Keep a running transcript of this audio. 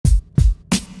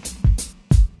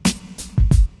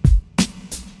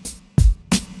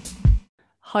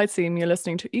Hi team, you're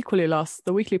listening to Equally Lost,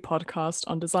 the weekly podcast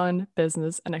on design,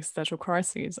 business, and existential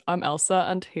crises. I'm Elsa,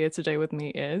 and here today with me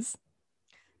is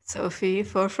Sophie.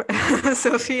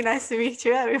 Sophie, nice to meet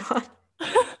you, everyone.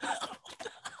 I'm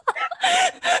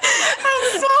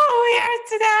so weird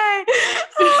today.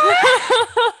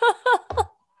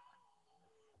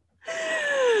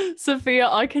 Sophia.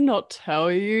 I cannot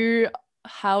tell you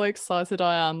how excited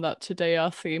I am that today our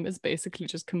theme is basically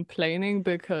just complaining,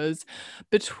 because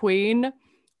between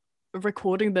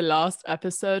recording the last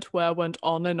episode where I went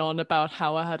on and on about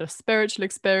how I had a spiritual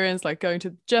experience, like going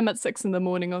to the gym at 6 a.m.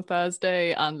 on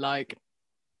Thursday, and like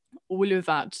all of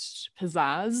that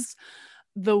pizzazz,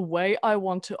 the way I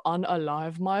want to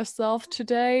unalive myself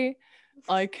today,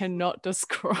 I cannot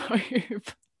describe.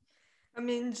 I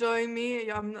mean, join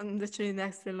me. I'm literally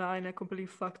next in line. I completely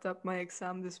fucked up my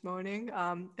exam this morning.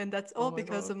 And that's Oh all my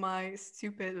because God. of my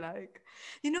stupid, like,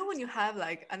 when you have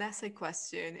like an essay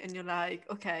question and you're like,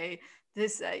 okay,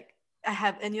 this like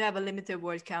and you have a limited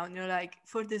word count. And you're like,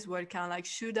 for this word count, like,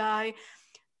 should I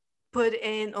put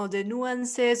in all the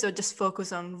nuances or just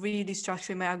focus on really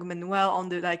structuring my argument well on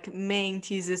the like main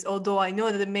thesis, although I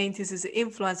know that the main thesis is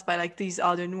influenced by like these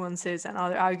other nuances and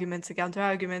other arguments and counter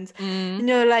arguments.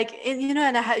 Mm. Like you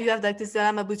have like this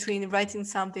dilemma between writing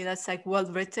something that's like well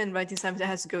written, writing something that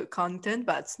has good content,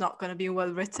 but it's not going to be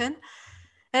well written.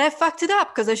 And I fucked it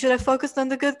up because I should have focused on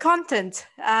the good content.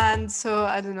 And so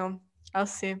I don't know, I'll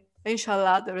see.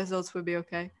 Inshallah the results will be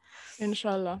okay.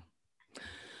 Inshallah.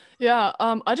 Yeah,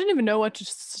 I didn't even know where to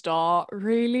start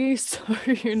really. So,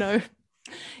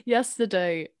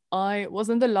 yesterday I was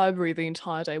in the library the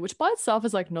entire day, which by itself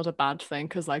is like not a bad thing,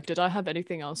 because like, did I have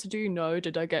anything else to do? No.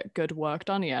 Did I get good work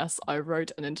done? Yes. I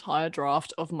wrote an entire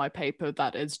draft of my paper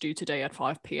that is due today at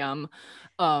 5 p.m.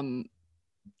 In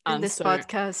And this so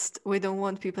podcast, we don't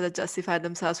want people that justify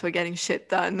themselves for getting shit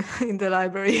done in the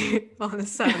library on a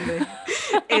Sunday.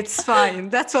 It's fine.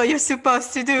 That's what you're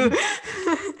supposed to do.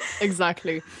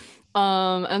 exactly.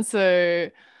 And so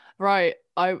right,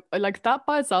 I like that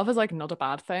by itself is like not a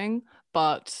bad thing,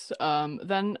 but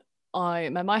then I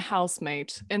met my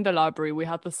housemate in the library. We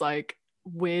had this like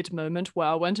weird moment where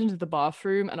I went into the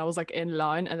bathroom and I was like in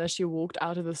line, and then she walked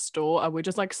out of the store and we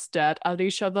just like stared at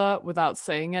each other without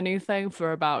saying anything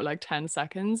for about like 10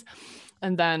 seconds.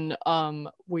 And then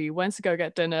we went to go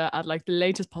get dinner at like the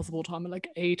latest possible time at like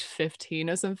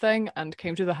 8:15 or something, and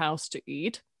came to the house to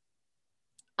eat.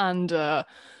 And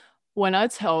when I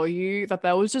tell you that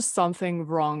there was just something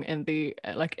wrong in the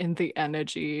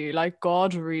energy, like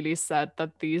God really said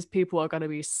that these people are going to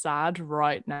be sad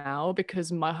right now,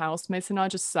 because my housemates and I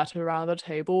just sat around the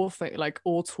table like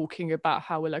all talking about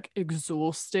how we're like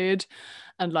exhausted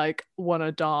and like want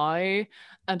to die,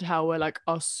 and how we're like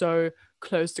are so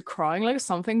close to crying. Like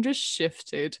something just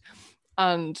shifted.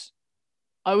 And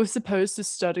I was supposed to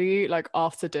study like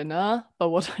after dinner, but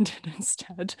what I did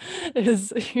instead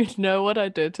is, what I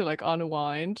did to like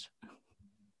unwind?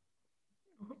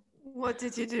 What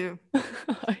did you do?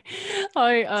 I,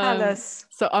 I Tell us.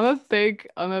 so I'm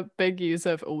a big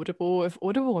user of Audible. If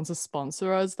Audible wants to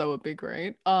sponsor us, that would be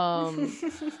great. I'm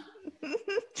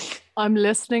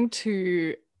listening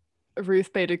to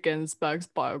Ruth Bader Ginsburg's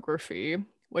biography,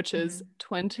 which is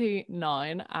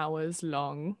 29 hours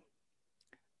long,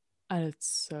 and it's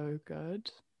so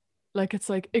good. Like, it's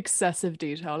like excessive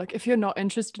detail. Like, if you're not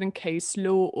interested in case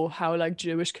law or how like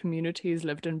Jewish communities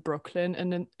lived in Brooklyn in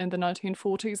the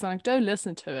 1940s, then like don't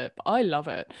listen to it. But I love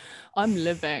it. I'm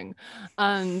living.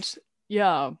 And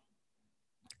yeah.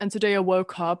 And today I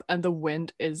woke up and the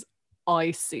wind is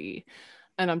icy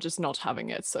and I'm just not having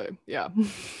it. So yeah.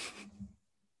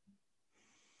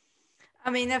 I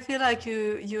mean, I feel like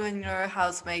you and your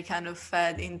housemate kind of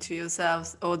fed into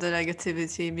yourselves all the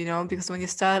negativity, because when you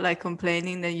start like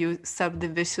complaining, then you start the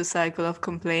vicious cycle of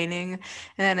complaining, and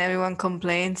then everyone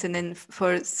complains, and then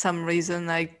for some reason,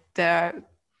 like there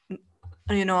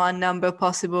are, a number of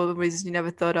possible reasons you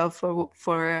never thought of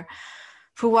for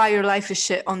why your life is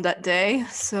shit on that day.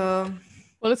 So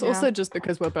Well, it's yeah. also just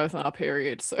because we're both on our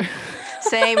period, so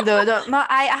Same though.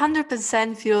 I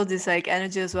 100% feel this like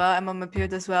energy as well. I'm on my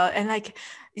period as well, and like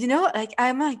like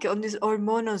I'm like on this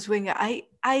hormonal swing. I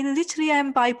literally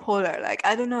am bipolar. Like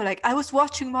I don't know. Like I was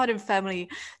watching Modern Family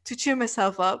to cheer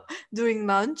myself up during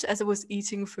lunch as I was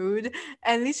eating food,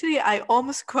 and literally I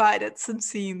almost cried at some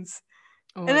scenes,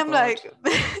 oh and my I'm God. like,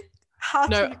 how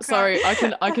No, can you cry? sorry.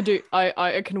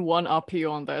 I can one up you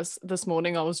on this. This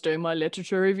morning I was doing my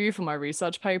literature review for my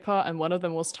research paper, and one of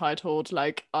them was titled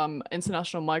like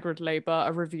International Migrant Labor,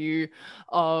 a review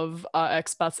of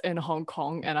expats in Hong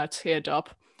Kong, and I teared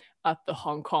up at the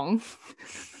Hong Kong.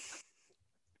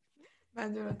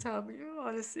 Man, do not tell me.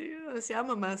 Honestly,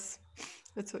 I'm a mess.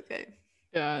 It's okay.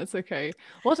 Yeah, it's okay.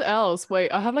 What else?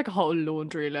 Wait, I have like a whole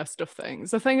laundry list of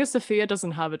things. The thing is, Sophia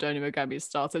doesn't have a Don't Even Get Me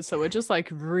Started, so we're just like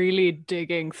really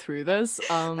digging through this.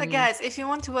 But guys, if you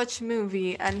want to watch a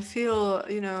movie and feel,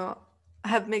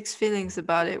 have mixed feelings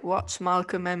about it, watch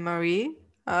Malcolm and Marie.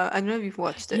 I don't know if you've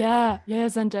watched it. Yeah,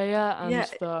 Zendaya and Yeah,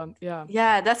 yeah.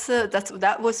 yeah,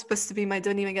 that was supposed to be my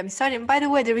Don't Even Get Me Started. And by the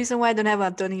way, the reason why I don't have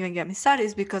a Don't Even Get Me Started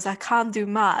is because I can't do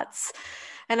maths.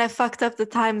 And I fucked up the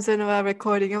times when we were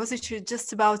recording. I was actually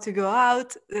just about to go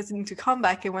out to come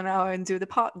back in 1 hour and do the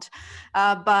pod.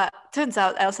 But turns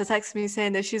out Elsa texted me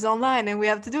saying that she's online and we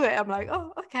have to do it. I'm like,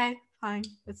 oh, okay, fine,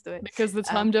 let's do it. Because the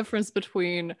time difference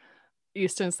between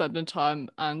Eastern Standard Time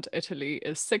and Italy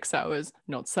is 6 hours,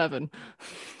 not 7.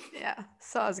 Yeah,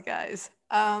 SARS guys.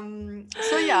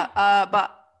 So yeah,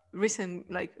 but recent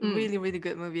really really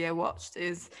good movie I watched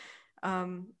is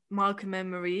Malcolm and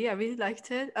Marie. I really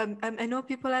liked it. I know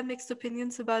people have mixed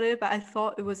opinions about it, but I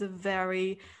thought it was a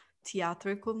very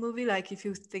theatrical movie. Like if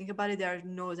you think about it, there are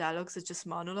no dialogues; it's just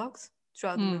monologues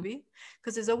throughout the movie.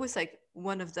 Because there's always like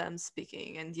one of them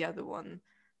speaking and the other one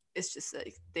is just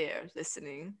like there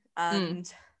listening.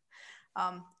 And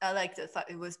I liked the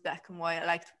fact it was black and white. I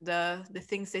liked the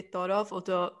things they thought of,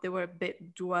 although they were a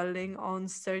bit dwelling on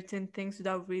certain things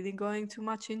without really going too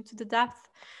much into the depth.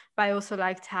 But I also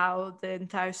liked how the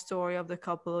entire story of the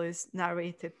couple is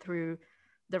narrated through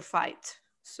their fight.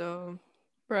 So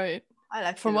right. I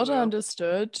liked From it what I overall.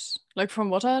 understood,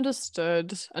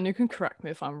 and you can correct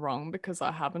me if I'm wrong because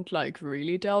I haven't like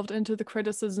really delved into the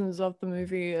criticisms of the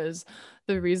movie, is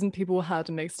the reason people had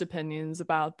mixed opinions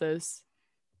about this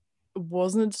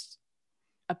wasn't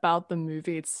about the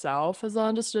movie itself, as I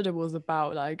understood. It was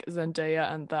about like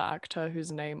Zendaya and the actor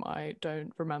whose name I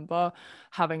don't remember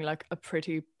having like a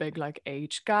pretty big like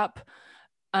age gap.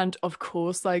 And of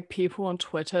course, like people on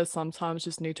Twitter sometimes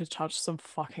just need to touch some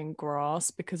fucking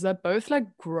grass because they're both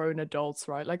like grown adults,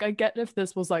 right? Like I get if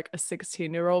this was like a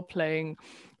 16-year-old playing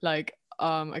like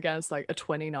against like a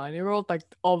 29-year-old, like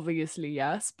obviously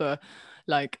yes, but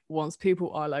like once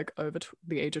people are like over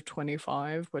the age of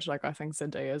 25, which like I think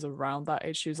Zendaya is around that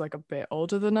age, she's like a bit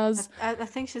older than us. I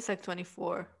think she's like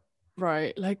 24.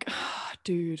 Right, like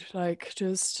dude, like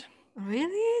just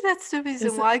Really? That's the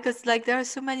reason why? Because like there are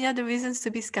so many other reasons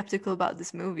to be skeptical about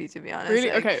this movie, to be honest. really?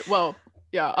 Like, Okay, well,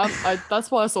 yeah, that's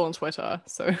what I saw on Twitter.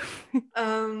 So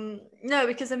no,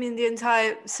 because I mean the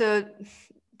entire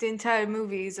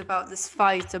movie is about this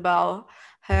fight about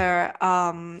her.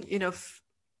 I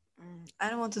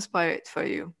don't want to spoil it for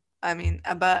you. I mean,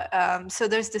 but so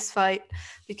there's this fight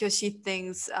because she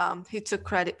thinks he took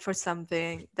credit for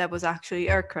something that was actually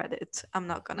her credit. I'm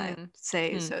not gonna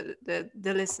say so the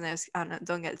listeners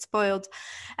don't get spoiled.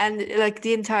 And like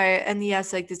he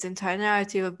has like this entire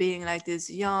narrative of being like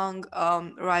this young,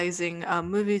 rising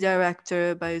movie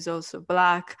director, but he's also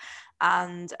black,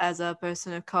 and as a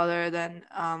person of color. Then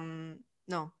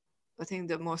no, I think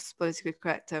the most politically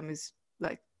correct term is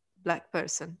like black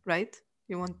person, right?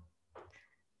 You want?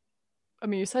 I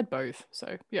mean, you said both,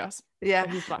 so yes. Yeah.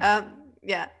 But he's black.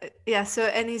 Yeah. So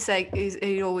and he's like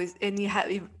he always and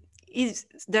he's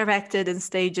directed and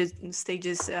stages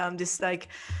this like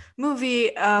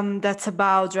movie that's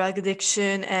about drug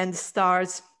addiction and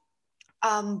stars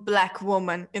black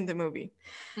woman in the movie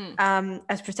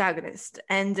as protagonist,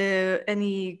 and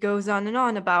he goes on and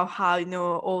on about how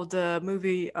all the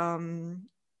movie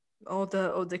all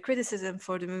the criticism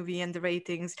for the movie and the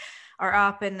ratings are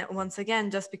up, and once again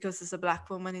just because there's a black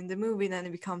woman in the movie then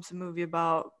it becomes a movie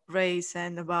about race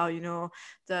and about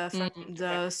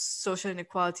the social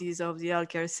inequalities of the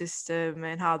healthcare system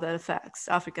and how that affects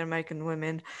African American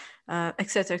women,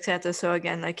 etc etc. So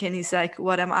again, like Kenny's like,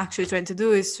 what I'm actually trying to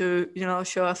do is to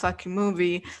show a fucking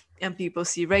movie and people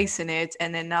see race in it,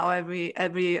 and then now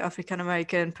every African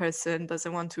American person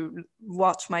doesn't want to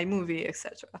watch my movie,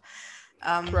 etc.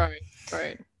 Right.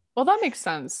 Well, that makes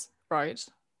sense, right?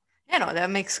 No, that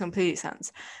makes complete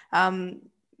sense. I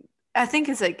think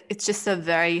it's just a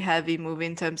very heavy movie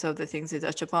in terms of the things they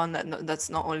touch upon. That's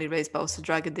not only race, but also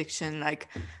drug addiction, like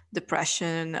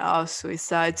depression or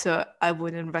suicide. So I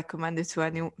wouldn't recommend it to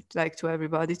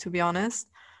everybody, to be honest.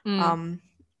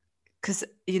 Because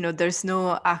there's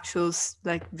no actual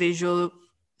like visual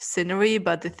scenery,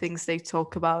 but the things they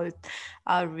talk about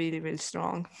are really, really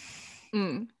strong.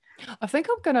 I think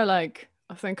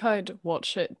I'd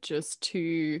watch it just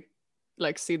to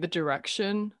like see the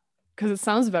direction because it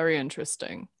sounds very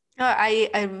interesting. I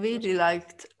really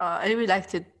liked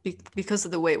it because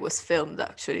of the way it was filmed,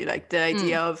 actually, like the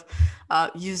idea of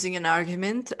using an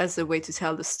argument as a way to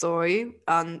tell the story,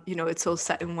 and it's all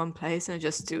set in one place and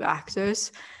just two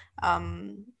actors.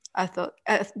 I thought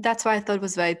that's why I thought it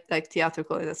was very like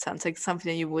theatrical in a sense, like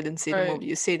something that you wouldn't see in a Right. movie,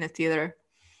 you see in a theater.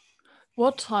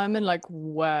 What time and like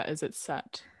where is it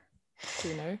set? Do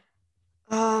you know?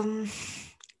 Um,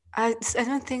 I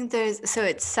don't think there's, so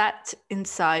it's set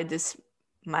inside this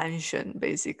mansion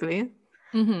basically,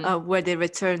 Mm-hmm. where they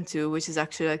return to, which is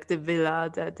actually like the villa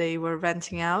that they were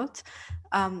renting out.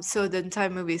 So the entire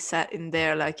movie is set in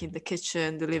there, like in the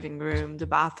kitchen, the living room, the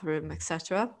bathroom,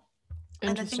 etc.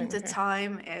 And I think Interesting. the Okay.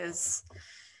 time is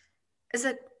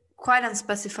it quite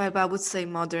unspecified, but I would say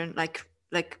modern, like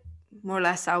more or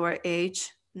less our age,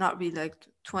 not really like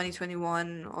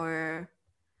 2021 or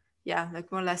yeah, like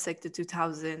more or less like the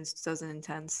 2000s,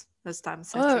 2010s, this time Oh,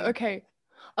 setting. okay.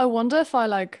 I wonder if I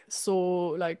like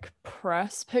saw like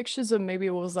press pictures or maybe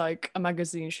it was like a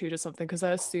magazine shoot or something because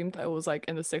I assumed that it was like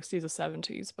in the 60s or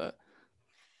 70s, but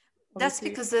That's obviously.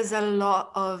 because there's a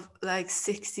lot of like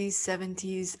 60s,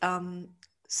 70s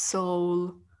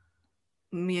soul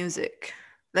music.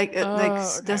 Like Oh,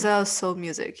 there's okay. a lot of soul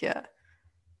music, yeah.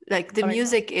 Like the That makes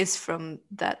sense. music is from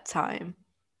that time,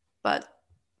 but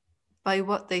by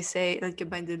what they say, like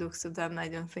by the looks of them, I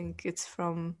don't think it's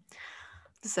from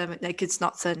the like it's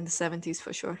not set in the 70s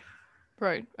for sure.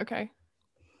 Right. Okay.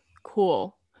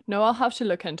 Cool. No, I'll have to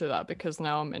look into that because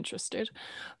now I'm interested.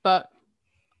 But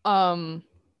um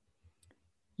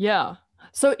yeah.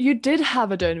 So you did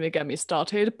have a Don't Even Get Me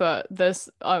Started, but this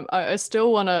I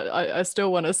still I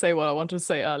still wanna say what I want to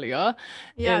say earlier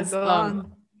Yeah, is go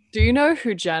on. do you know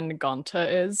who Jen Gunter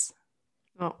is?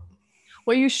 Oh.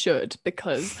 Well, you should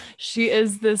because she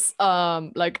is this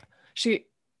like she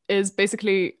is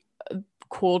basically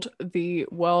called the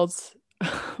world's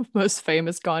most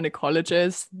famous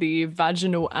gynecologist, the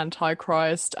vaginal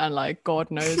antichrist, and like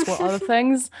God knows what other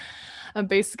things. And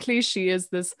basically, she is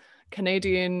this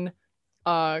Canadian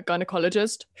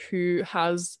gynecologist who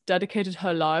has dedicated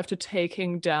her life to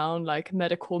taking down like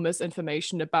medical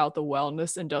misinformation about the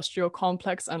wellness industrial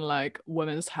complex and like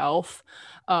women's health.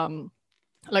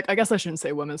 Like I guess I shouldn't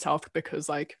say women's health because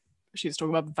like she's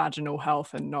talking about vaginal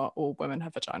health and not all women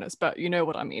have vaginas, but you know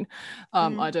what I mean. I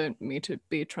Mm. don't mean to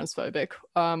be transphobic.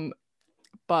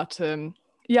 But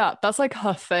yeah, that's like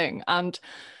her thing. And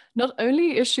not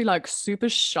only is she like super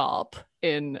sharp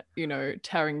in, you know,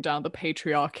 tearing down the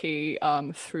patriarchy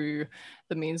through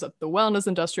the means of the wellness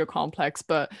industrial complex,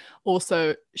 but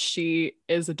also she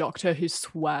is a doctor who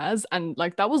swears. And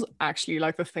like that was actually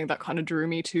like the thing that kind of drew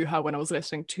me to her when I was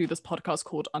listening to this podcast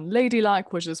called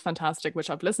Unladylike, which is fantastic, which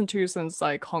I've listened to since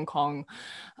like Hong Kong.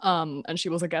 And she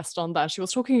was a guest on that. She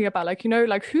was talking about like, you know,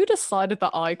 like who decided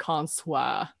that I can't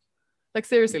swear? Like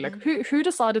seriously, like Mhm. who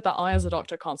decided that I as a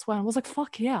doctor can't swear? And I was like,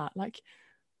 fuck yeah, like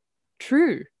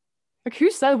true. Like who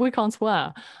said we can't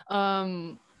swear?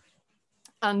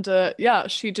 And yeah,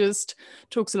 she just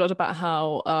talks a lot about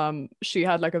how she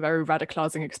had like a very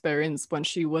radicalizing experience when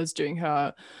she was doing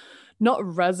her not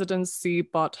residency,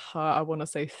 but her, I want to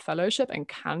say, fellowship in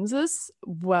Kansas,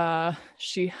 where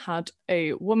she had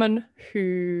a woman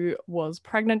who was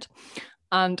pregnant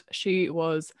and she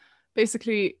was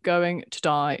basically going to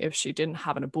die if she didn't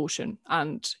have an abortion.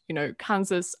 And, you know,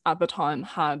 Kansas at the time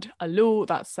had a law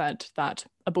that said that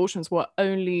abortions were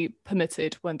only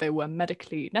permitted when they were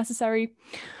medically necessary.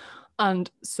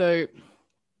 And so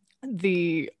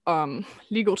the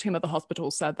legal team at the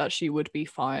hospital said that she would be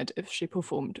fired if she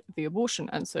performed the abortion.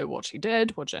 And so what she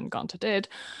did, what Jen Gunter did,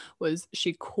 was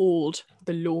she called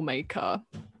the lawmaker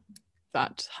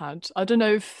that had, I don't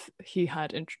know if he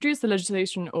had introduced the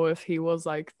legislation or if he was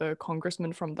like the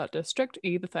congressman from that district,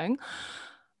 either thing.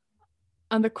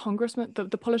 And the congressman,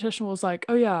 the politician was like,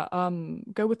 oh yeah,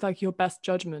 go with like your best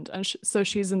judgment. And so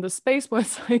she's in the space where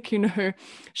it's like, you know,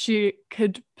 she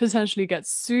could potentially get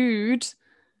sued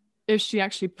if she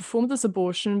actually performed this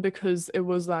abortion because it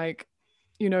was like,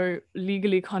 you know,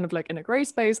 legally kind of like in a gray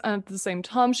space. And at the same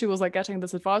time, she was like getting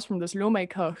this advice from this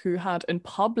lawmaker who had in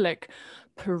public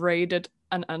paraded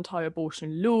an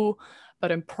anti-abortion law,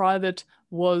 but in private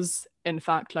was in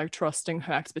fact like trusting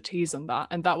her expertise on that.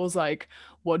 And that was like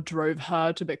what drove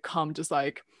her to become just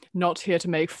like not here to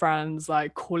make friends,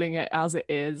 like calling it as it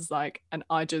is. Like, and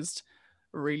I just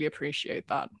really appreciate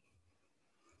that.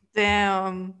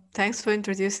 Damn. Thanks for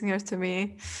introducing her to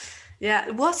me. Yeah,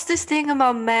 what's this thing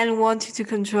about men wanting to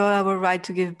control our right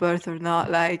to give birth or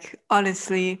not? Like,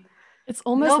 honestly, It's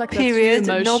almost no like they're too period,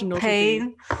 no emotional to be.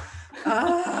 pain.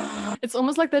 Ah. It's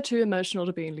almost like they're too emotional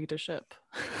to be in leadership.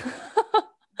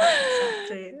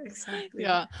 Exactly, exactly.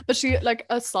 Yeah, but she like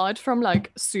aside from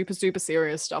like super super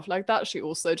serious stuff like that, she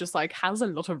also just like has a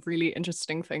lot of really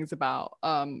interesting things about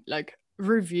like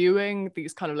reviewing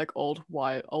these kind of like old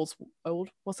what's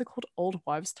it called, old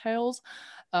wives tales,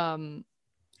 um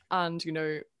and you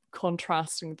know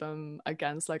contrasting them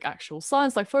against like actual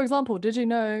science. Like, for example, did you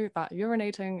know that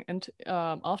urinating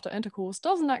after intercourse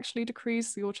doesn't actually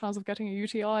decrease your chance of getting a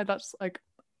UTI? That's like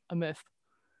a myth.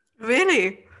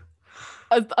 Really?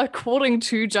 According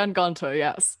to Jen Gunter,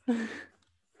 yes. Oh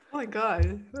my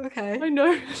god. Okay. I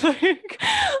know. Like,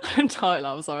 entire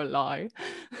labs are a lie.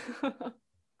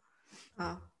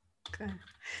 Oh, okay.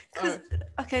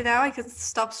 Okay, now I can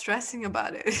stop stressing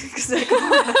about it. 'Cause I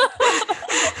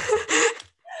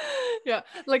Yeah,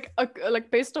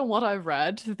 like based on what I've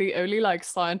read, the only like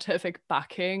scientific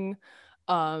backing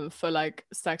for like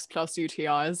sex plus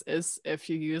UTIs is if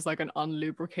you use like an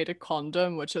unlubricated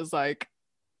condom, which is like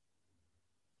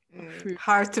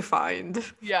hard to find.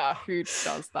 Yeah, who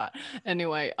does that?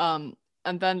 Anyway, and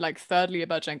then like thirdly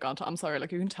about Jen Gunter, I'm sorry,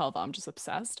 like you can tell that I'm just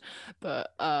obsessed,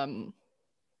 but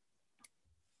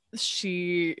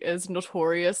she is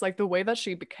notorious, like the way that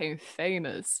she became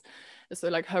famous. So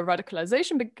like her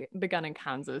radicalization began in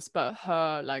Kansas, but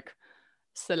her like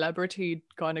celebrity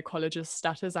gynecologist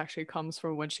status actually comes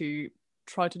from when she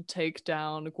tried to take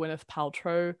down Gwyneth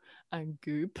Paltrow and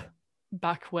Goop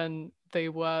back when they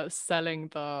were selling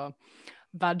the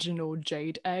vaginal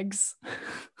jade eggs.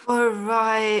 All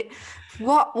right.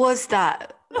 What was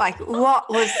that? Like, what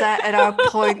was that at our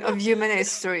point of human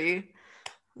history?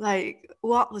 Like,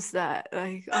 what was that?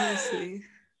 Like, honestly.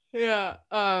 Yeah,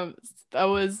 that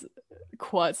was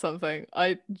quite something.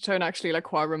 I don't actually like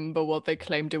quite remember what they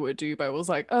claimed it would do, but it was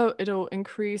like, oh, it'll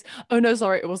increase. Oh no,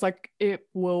 sorry, it was like it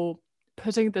will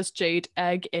putting this jade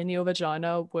egg in your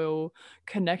vagina will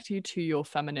connect you to your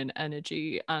feminine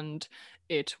energy, and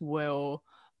it will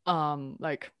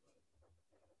like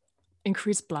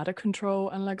increase bladder control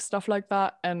and like stuff like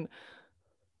that. And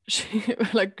she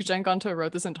like Jen Gunter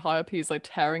wrote this entire piece like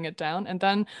tearing it down, and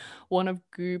then one of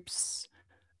Goop's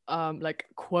like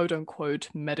quote unquote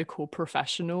medical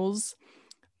professionals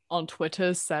on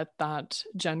Twitter said that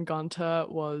Jen Gunter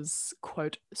was,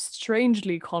 quote,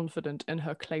 strangely confident in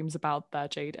her claims about their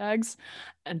jade eggs.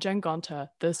 And Jen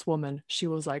Gunter, this woman, she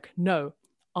was like, no,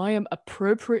 I am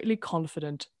appropriately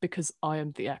confident because I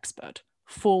am the expert.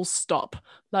 Full stop.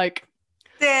 Like,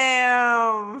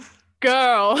 damn.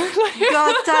 Girl.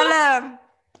 Go tell him.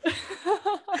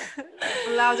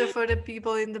 Louder for the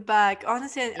people in the back.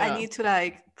 Honestly, Yeah. I need to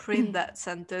like print that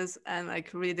sentence and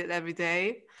like read it every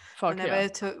day. Fuck whenever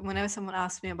yeah. Whenever someone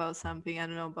asks me about something, I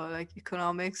don't know, about like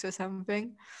economics or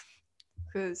something.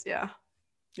 Because yeah.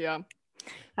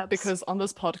 Helps. Because on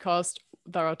this podcast,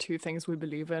 there are two things we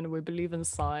believe in. We believe in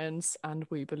science and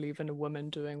we believe in women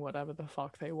doing whatever the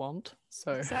fuck they want.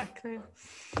 So exactly.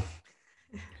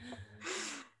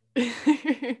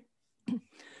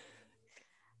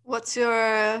 What's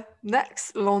your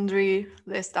next laundry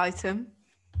list item?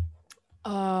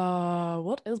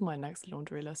 What is my next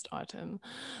laundry list item?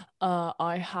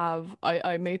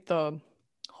 I made the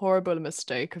horrible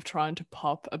mistake of trying to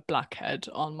pop a blackhead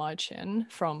on my chin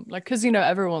from like, because you know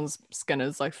everyone's skin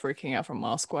is like freaking out from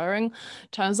mask wearing.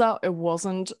 Turns out it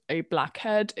wasn't a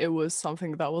blackhead, it was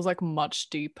something that was like much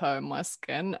deeper in my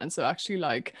skin, and so actually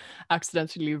like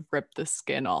accidentally ripped the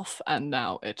skin off, and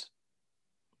now it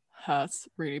hurts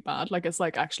really bad. Like it's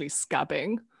like actually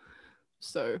scabbing.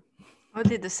 So I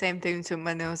did the same thing to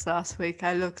my nose last week.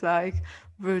 I look like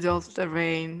Rudolph the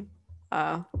Rain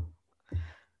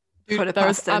Dude, for the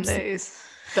past 10 days.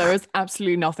 There is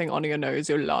absolutely nothing on your nose.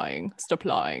 You're lying. Stop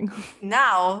lying.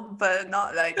 Now, but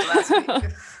not like last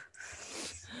week.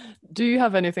 Do you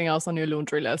have anything else on your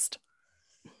laundry list?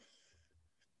 I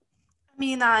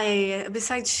mean,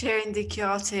 besides sharing the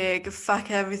chaotic,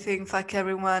 fuck everything, fuck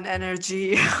everyone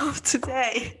energy of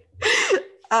today,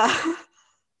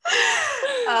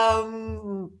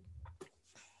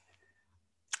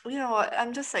 you know what?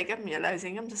 I'm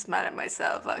realizing I'm just mad at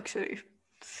myself, actually.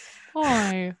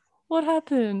 Why? What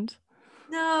happened?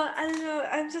 No, I don't know.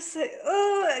 I'm just like,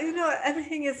 oh, you know,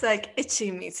 everything is like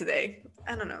itching me today.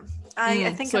 I don't know.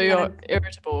 I think so you're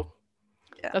irritable.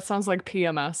 Yeah. That sounds like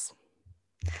PMS.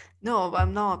 No,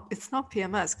 I'm not. It's not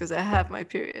PMS because I have my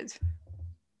period.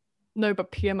 No,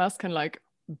 but PMS can like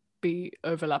be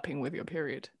overlapping with your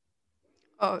period.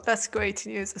 Oh, that's great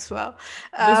news as well.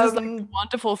 This is like the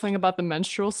wonderful thing about the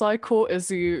menstrual cycle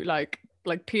is you like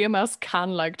PMS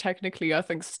can like technically I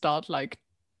think start like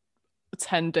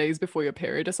 10 days before your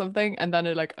period or something, and then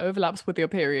it like overlaps with your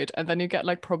period, and then you get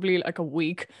like probably like a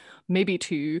week, maybe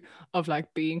 2 of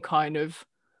like being kind of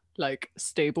like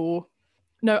stable.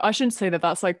 No, I shouldn't say that.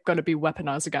 That's like going to be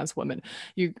weaponized against women.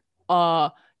 You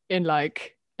are in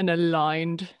like an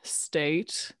aligned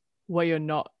state where you're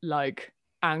not like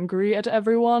angry at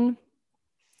everyone,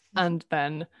 and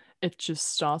then it just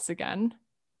starts again.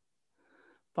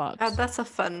 But That's a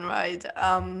fun ride.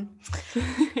 I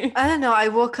don't know. I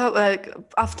woke up like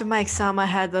after my exam, I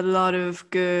had a lot of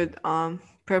good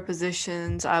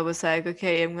prepositions. I was like,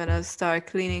 okay, I'm gonna start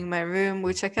cleaning my room,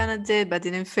 which I kind of did, but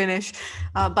didn't finish.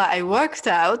 But I worked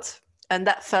out, and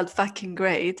that felt fucking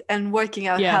great. And working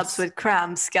out helps yes, with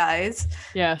cramps, guys.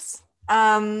 yes.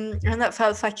 And that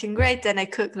felt fucking great. Then I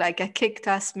cooked like a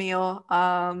kick-ass meal.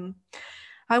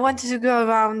 I wanted to go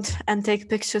around and take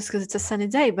pictures because it's a sunny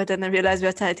day, but then I realized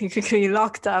we're technically in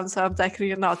lockdown, so I'm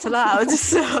technically not allowed.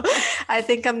 So I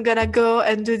think I'm gonna go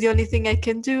and do the only thing I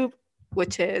can do,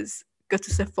 which is go to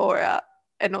Sephora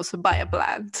and also buy a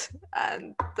plant.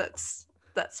 And that's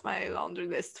my laundry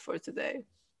list for today.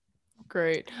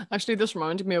 Great. Actually, this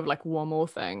reminded me of like one more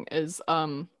thing is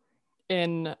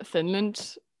in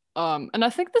Finland, and I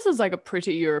think this is like a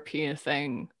pretty European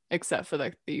thing, except for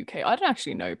like the UK. I don't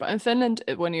actually know, but in Finland,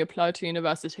 when you apply to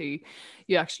university,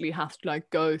 you actually have to like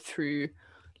go through,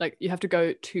 like you have to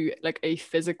go to like a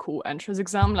physical entrance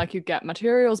exam. Like you get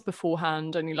materials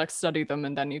beforehand and you like study them,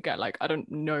 and then you get like, I don't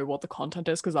know what the content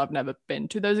is because I've never been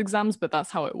to those exams, but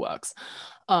that's how it works.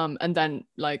 And then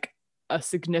like a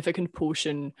significant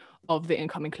portion of the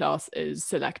incoming class is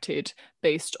selected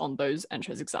based on those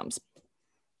entrance exams,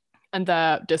 and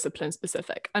they're discipline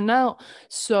specific. And now,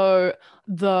 so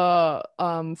the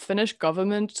Finnish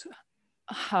government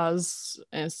has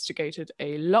instigated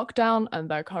a lockdown, and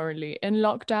they're currently in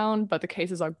lockdown, but the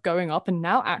cases are going up. And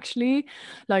now actually,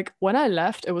 like when I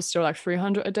left, it was still like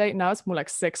 300 a day. Now it's more like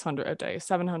 600 a day,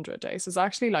 700 a day. So it's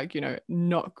actually like,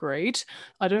 not great.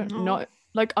 I don't No. know,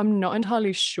 like I'm not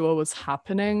entirely sure what's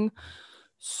happening.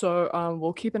 So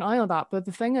we'll keep an eye on that. But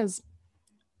the thing is,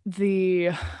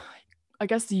 I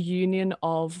guess the union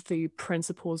of the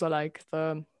principals are like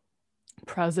the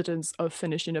presidents of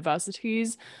Finnish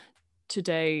universities.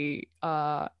 Today,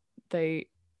 they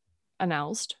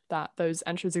announced that those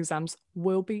entrance exams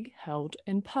will be held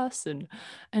in person.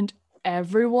 And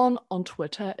everyone on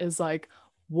Twitter is like,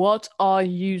 what are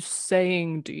you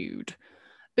saying, dude?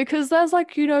 Because there's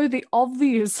like, the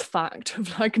obvious fact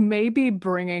of like maybe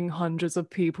bringing hundreds of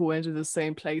people into the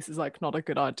same place is like not a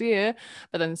good idea.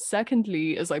 But then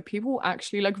secondly is like people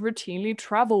actually like routinely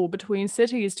travel between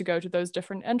cities to go to those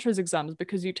different entrance exams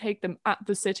because you take them at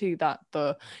the city that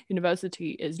the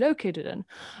university is located in.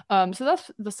 So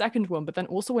that's the second one. But then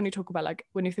also when you think about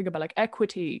like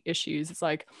equity issues, it's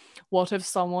like, what if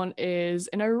someone is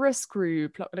in a risk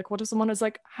group? Like what if someone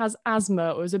has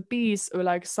asthma or is obese or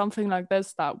like something like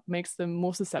this that makes them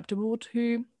more susceptible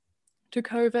to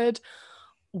COVID?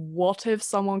 What if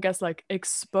someone gets like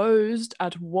exposed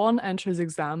at one entrance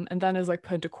exam and then is like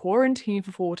put into quarantine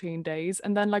for 14 days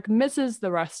and then like misses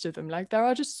the rest of them? Like there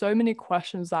are just so many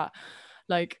questions that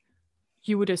like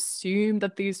you would assume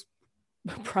that these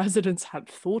presidents had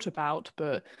thought about,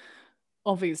 but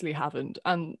obviously haven't.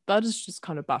 And that is just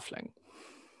kind of baffling.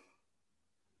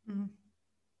 Mm.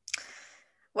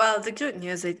 Well, the good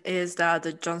news is that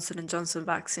the Johnson & Johnson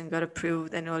vaccine got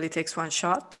approved and it only takes one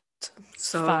shot.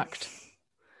 So Fact.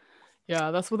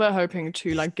 Yeah, that's what they're hoping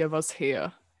to like give us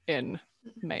here in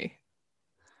May.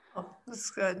 oh, that's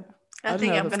good. I don't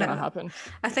know if it's gonna happen.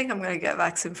 I think I'm gonna get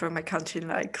vaccine for my country in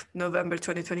like November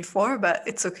 2024, but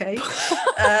it's okay.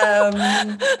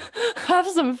 Have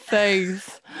some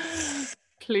faith,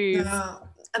 please.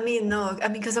 No,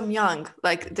 because I'm young.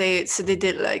 Like they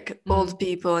did like old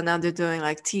people, and now they're doing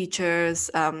like teachers.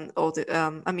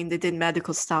 They did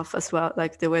medical stuff as well.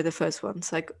 Like they were the first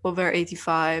ones, like over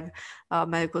 85,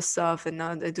 medical stuff, and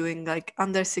now they're doing like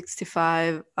under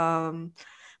 65.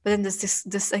 But then there's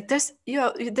there's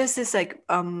this like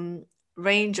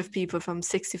range of people from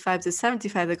 65 to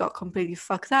 75 that got completely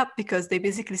fucked up because they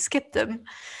basically skipped them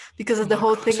because of the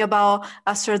whole thing about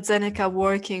AstraZeneca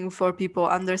working for people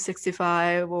under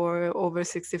 65 or over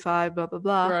 65, blah blah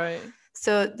blah. Right.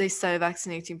 So they started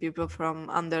vaccinating people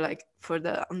from for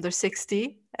the under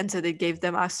 60, and so they gave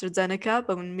them AstraZeneca.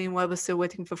 But meanwhile, we're still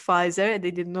waiting for Pfizer, and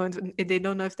they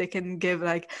don't know if they can give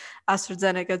like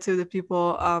AstraZeneca to the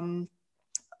people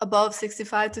above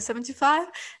 65 to 75,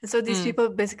 and so these people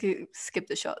basically skip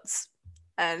the shots,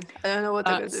 and I don't know what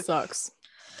they're gonna do. That sucks.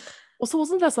 Also,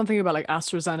 wasn't there something about like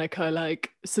AstraZeneca like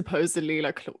supposedly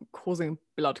like causing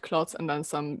blood clots, and then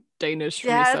some Danish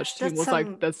research team was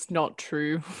like, that's not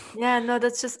true. Yeah, no,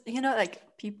 that's just like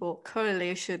people,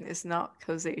 correlation is not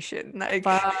causation. Like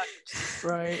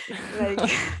right.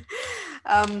 like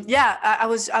yeah, I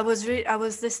was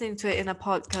listening to it in a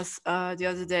podcast the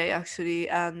other day actually,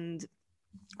 and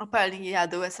apparently, yeah,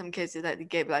 there were some cases that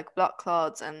gave like blood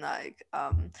clots and like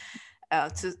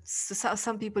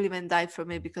some people even died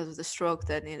from it because of the stroke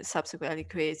that it subsequently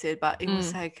created. But it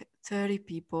was like 30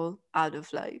 people out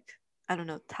of like I don't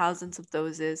know, thousands of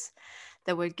doses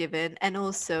that were given. And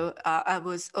also,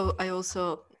 I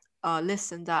also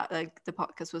listened that like the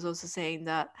podcast was also saying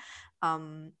that,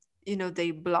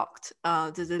 they blocked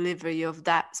the delivery of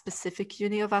that specific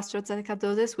unit of AstraZeneca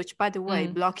doses, which, by the way,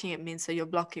 blocking it means that you're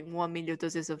blocking 1 million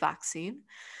doses of vaccine.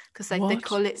 Because like they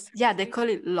call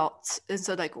it lots. And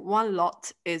so like one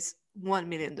lot is 1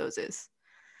 million doses.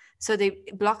 So they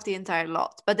blocked the entire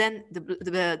lot. But then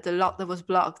the lot that was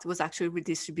blocked was actually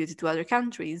redistributed to other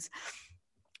countries.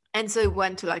 And so it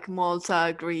went to like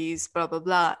Malta, Greece, blah, blah,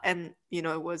 blah. And,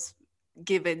 it was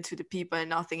given to the people and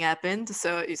nothing happened.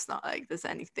 So it's not like there's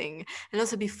anything. And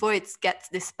also before it gets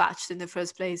dispatched in the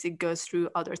first place, it goes through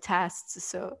other tests.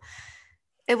 So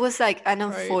it was like an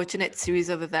unfortunate series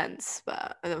of events,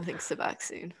 but I don't think it's the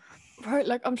vaccine. Right,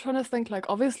 like I'm trying to think, like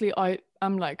obviously I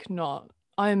am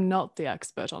not the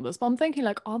expert on this, but I'm thinking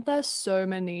like, aren't there so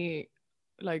many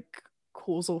like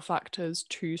causal factors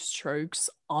to strokes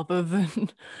other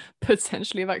than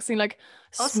potentially a vaccine? Like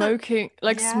also, smoking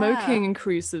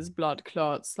increases blood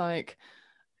clots, like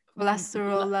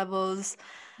cholesterol levels,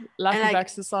 lack of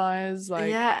exercise,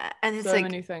 like and it's so like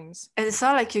many things. And it's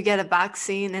not like you get a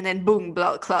vaccine and then boom,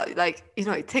 blood clot. Like,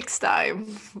 it takes time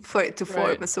for it to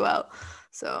form as well.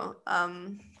 So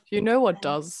do you know what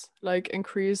does like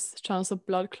increase chance of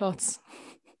blood clots?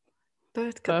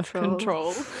 Birth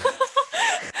control.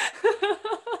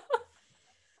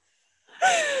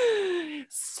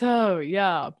 So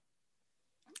yeah.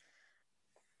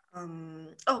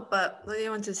 But what do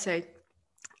you want to say?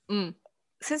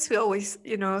 Since we always,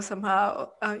 somehow,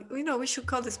 we should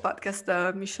call this podcast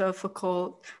the Michel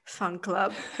Foucault Fan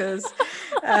Club, because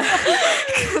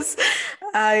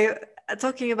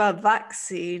talking about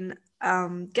vaccine,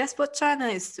 guess what China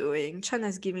is doing? China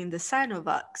is giving the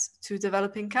Sinovac to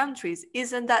developing countries.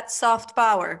 Isn't that soft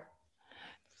power?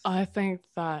 I think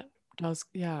that does,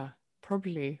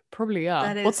 probably,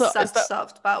 yeah. That is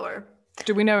soft power.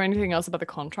 Do we know anything else about the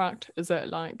contract? Is it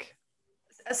like...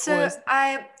 So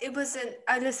I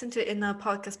listened to it in a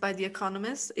podcast by The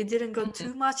Economist. It didn't go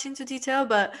too much into detail,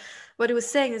 but what it was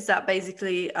saying is that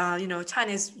basically,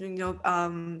 China is,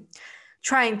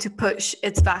 trying to push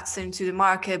its vaccine to the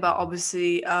market, but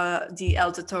obviously the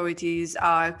health authorities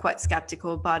are quite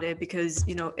skeptical about it because,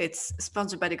 it's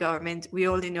sponsored by the government. We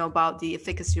only know about the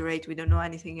efficacy rate. We don't know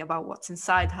anything about what's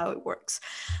inside, how it works,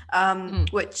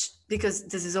 because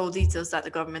this is all details that the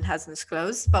government hasn't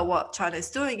disclosed. But what China is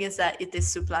doing is that it is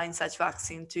supplying such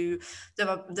vaccine to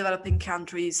developing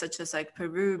countries such as like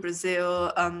Peru,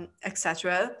 Brazil,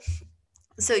 etc.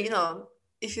 So,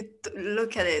 if you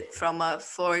look at it from a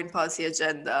foreign policy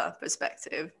agenda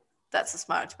perspective, that's a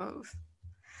smart move.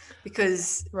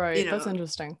 Because, that's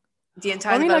interesting. The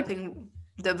entire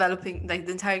developing, like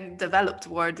the entire developed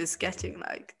world is getting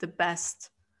like the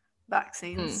best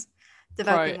vaccines.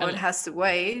 Developing world has to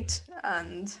wait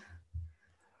and...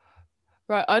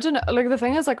 Right, I don't know. Like the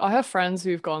thing is, like I have friends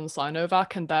who've gone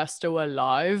Sinovac and they're still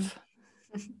alive.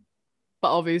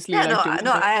 But obviously,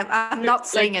 I'm not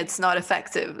saying it's not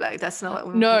effective. Like that's not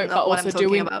what I'm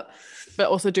talking about. But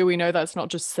also, do we know that's not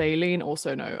just saline?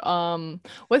 Also, no.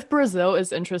 With Brazil,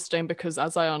 it's interesting because,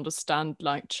 as I understand,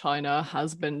 like China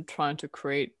has been trying to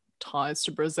create ties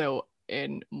to Brazil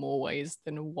in more ways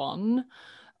than one.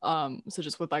 So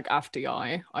just with like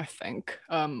FDI, I think.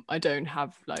 I don't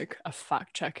have like a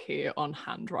fact check here on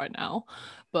hand right now,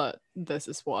 but this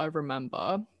is what I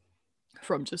remember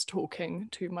from just talking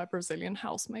to my Brazilian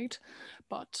housemate.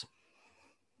 But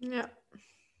no,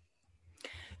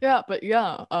 but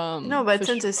it's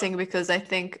interesting because I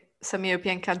think some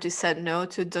European countries said no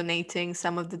to donating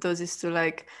some of the doses to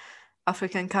like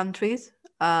African countries,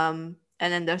 and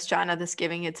then there's China that's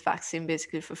giving its vaccine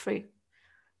basically for free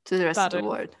to the rest of the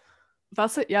world.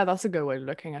 That's it. Yeah, that's a good way of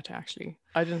looking at it, actually.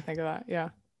 I didn't think of that. Yeah.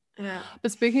 Yeah.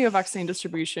 But speaking of vaccine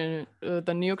distribution,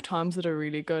 the New York Times did a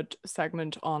really good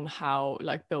segment on how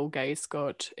like Bill Gates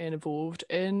got involved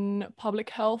in public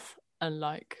health and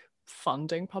like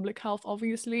funding public health,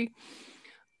 obviously.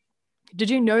 Did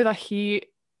you know that he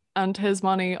and his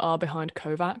money are behind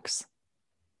COVAX?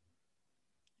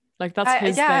 Like that's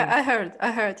his thing. I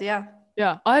heard, yeah.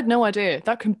 Yeah, I had no idea.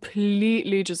 That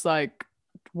completely just like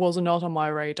was not on my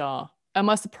radar. Am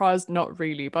I surprised? Not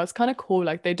really, but it's kind of cool.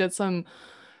 Like they did some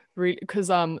really, because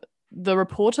the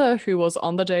reporter who was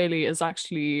on the Daily is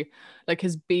actually like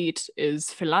his beat is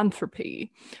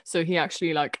philanthropy, so he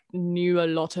actually like knew a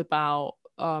lot about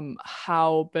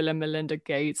how Bill and Melinda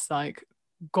Gates like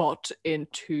got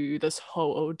into this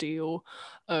whole ordeal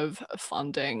of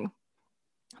funding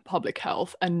public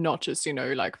health, and not just,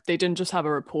 like they didn't just have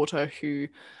a reporter who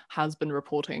has been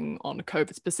reporting on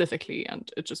COVID specifically and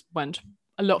it just went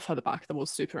a lot further back that was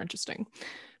super interesting.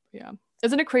 Yeah.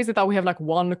 Isn't it crazy that we have like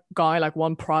one guy, like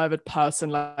one private person,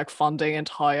 like funding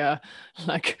entire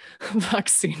like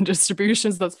vaccine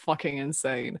distributions? That's fucking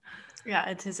insane. Yeah,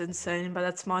 it is insane, but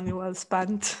that's money well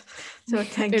spent. So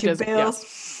thank It you, is, Bill.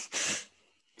 yes.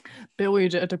 Bill, you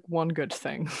did one good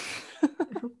thing.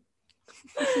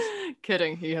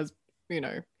 Kidding. He has,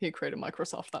 he created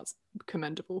Microsoft. That's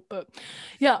commendable. But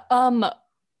yeah,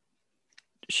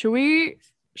 should we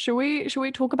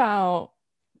talk about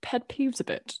pet peeves a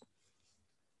bit?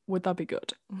 Would that be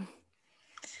good?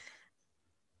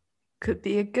 Could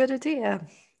be a good idea.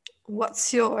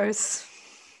 What's yours?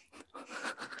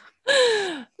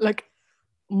 Like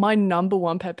my number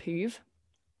one pet peeve.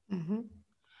 Mm-hmm.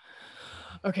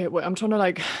 Okay, wait, I'm trying to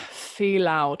like feel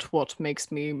out what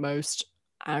makes me most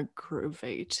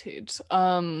aggravated.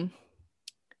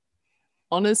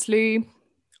 Honestly,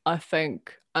 I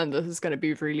think, and this is going to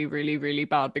be really, really, really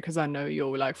bad because I know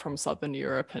you're like from Southern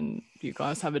Europe and you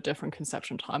guys have a different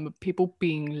conception of time of people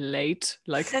being late.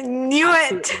 Like, I knew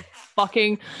it.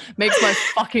 Fucking makes my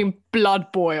fucking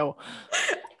blood boil.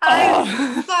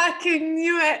 I fucking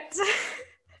knew it.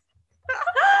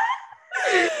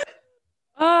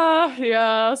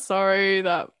 Yeah, sorry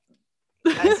that.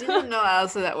 I didn't know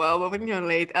Elsa that well, but when you're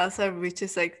late, Elsa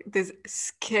reaches like this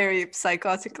scary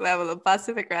psychotic level of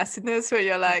passive aggressiveness where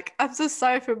you're like, I'm so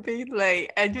sorry for being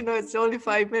late. And it's only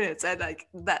 5 minutes. And like,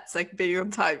 that's like being on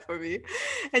time for me.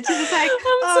 And she's just like,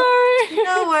 I'm sorry.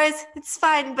 No worries. It's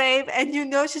fine, babe. And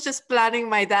she's just planning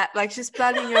my dad. Like she's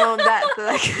planning your own dad.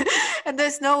 Like, and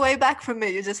there's no way back from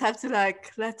it. You just have to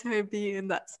like, let her be in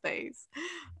that space.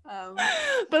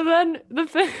 But then the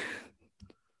thing...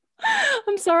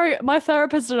 I'm sorry, my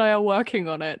therapist and I are working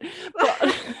on it.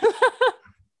 But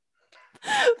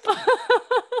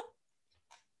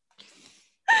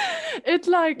it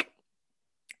like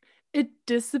it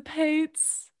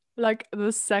dissipates like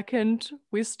the second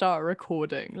we start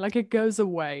recording. Like it goes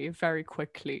away very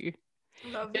quickly.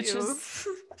 Love it's you. Just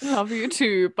love you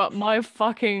too, but my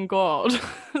fucking god.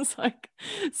 It's like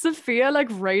Sophia like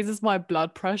raises my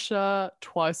blood pressure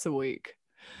twice a week.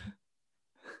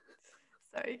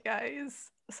 Sorry, guys.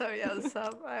 Sorry,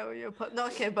 Elsa. I owe you a No,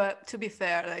 okay, but to be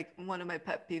fair, like one of my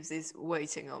pet peeves is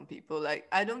waiting on people. Like,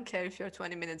 I don't care if you're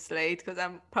 20 minutes late because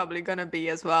I'm probably gonna be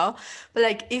as well. But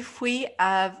like, if we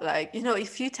have like,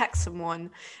 if you text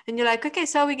someone and you're like, okay,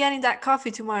 so are we getting that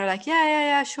coffee tomorrow? Like,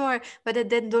 yeah, sure. But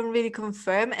then don't really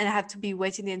confirm, and I have to be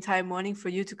waiting the entire morning for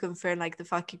you to confirm like the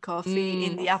fucking coffee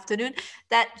in the afternoon.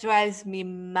 That drives me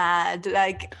mad.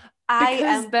 Like.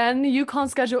 Because then you can't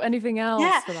schedule anything else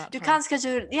for that you time. can't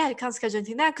schedule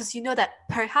anything now because you know that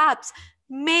perhaps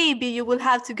maybe you will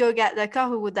have to go get the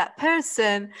coffee with that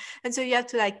person, and so you have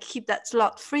to like keep that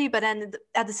slot free, but then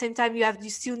at the same time you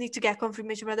still need to get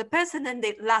confirmation from the person, and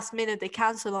they last minute they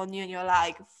cancel on you and you're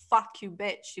like, fuck you,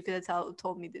 bitch, you could have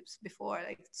told me this before.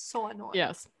 Like, it's so annoying.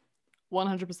 Yes,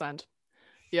 100%.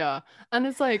 Yeah. And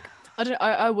it's like,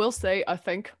 I will say, I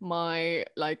think my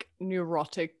like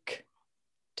neurotic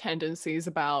tendencies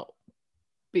about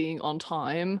being on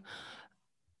time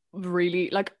really,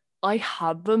 like, I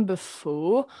had them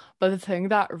before, but the thing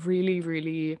that really,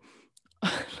 really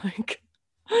like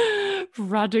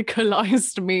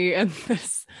radicalized me in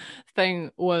this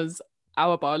thing was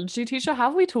our biology teacher.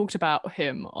 Have we talked about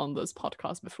him on this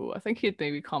podcast before? I think he'd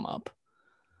maybe come up.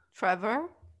 Trevor?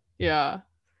 Yeah.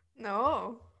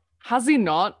 No. Has he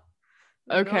not?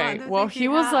 Okay. No, well, he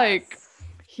was like,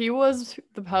 he was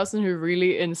the person who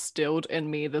really instilled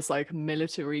in me this like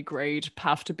military grade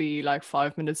have to be like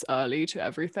 5 minutes early to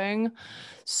everything.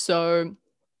 So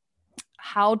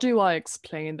how do I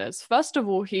explain this? First of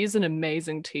all, he's an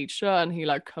amazing teacher and he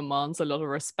like commands a lot of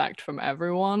respect from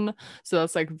everyone. So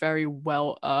that's like very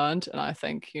well earned. And I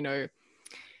think,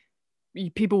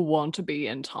 people want to be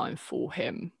in time for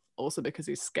him also because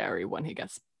he's scary when he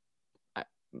gets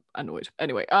annoyed.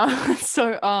 Anyway,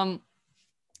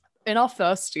 in our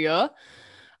first year,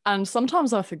 and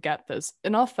sometimes I forget this,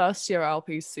 in our first year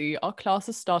LPC, our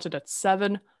classes started at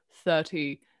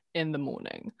 7:30 in the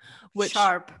morning, which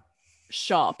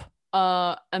sharp.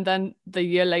 And then the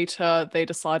year later, they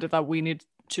decided that we need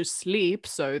to sleep,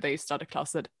 so they started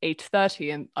class at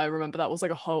 8:30, and I remember that was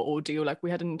like a whole ordeal. Like,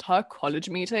 we had an entire college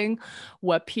meeting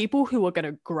where people who were going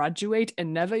to graduate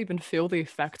and never even feel the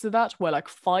effects of that were like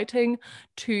fighting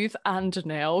tooth and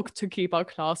nail to keep our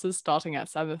classes starting at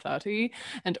 7:30.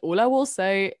 And all I will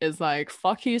say is like,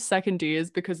 fuck you second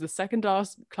years, because the second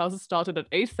classes started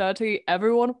at 8:30.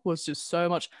 Everyone was just so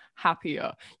much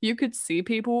happier. You could see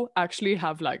people actually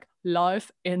have like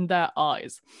life in their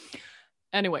eyes.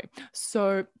 Anyway,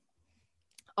 so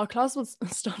our class would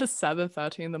start at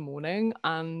 7:30 in the morning,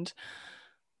 and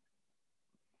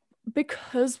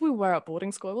because we were at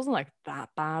boarding school, it wasn't like that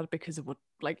bad because it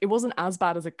wasn't as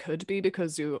bad as it could be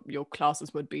because your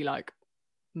classes would be like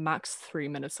max 3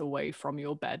 minutes away from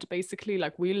your bed, basically.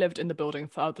 Like we lived in the building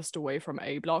furthest away from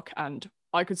A block, and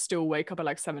I could still wake up at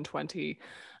like 7:20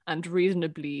 and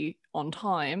reasonably on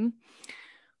time.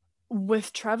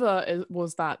 With Trevor, it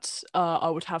was that I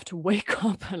would have to wake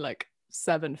up at like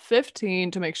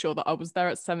 7:15 to make sure that I was there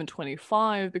at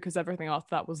 7:25 because everything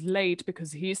after that was late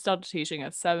because he started teaching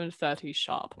at 7:30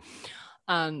 sharp.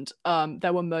 And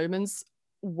there were moments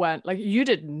when like you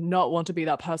did not want to be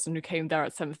that person who came there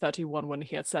at 7:31 when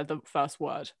he had said the first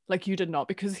word. Like you did not,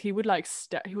 because he would like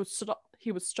he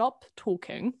would stop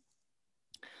talking.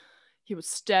 He would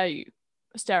stare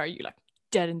at you like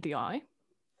dead in the eye.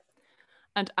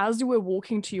 And as you were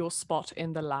walking to your spot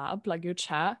in the lab, like your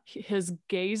chair, his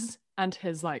gaze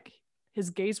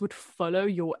would follow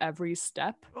your every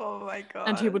step. Oh my God.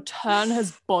 And he would turn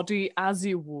his body as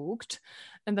you walked.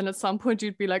 And then at some point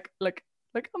you'd be like,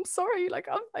 I'm sorry, like,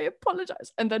 I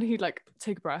apologize. And then he'd like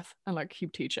take a breath and like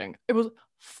keep teaching. It was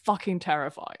fucking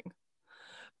terrifying.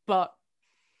 But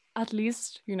at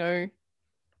least, you know,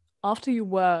 after you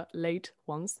were late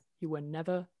once, you were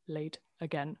never late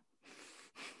again.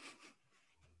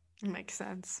 Makes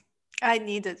sense. I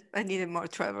needed more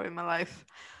Trevor in my life.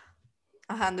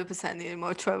 100% needed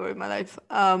more Trevor in my life.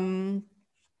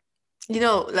 You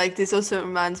know, like this also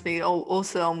reminds me,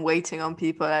 also on waiting on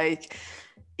people, like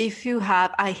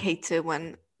I hate it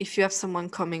when if you have someone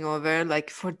coming over like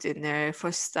for dinner,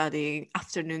 for studying,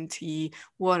 afternoon tea,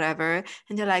 whatever,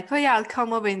 and they're like, oh yeah, I'll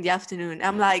come over in the afternoon.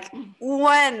 I'm like,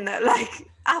 when? Like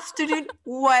afternoon?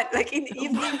 When? Like in the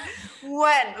evening?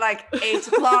 When? Like 8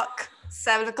 o'clock,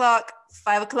 7 o'clock,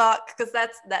 5 o'clock? Because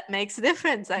that makes a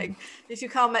difference. Like if you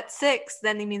come at 6,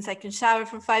 then it means I can shower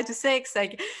from 5 to 6.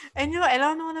 Like, and you know, I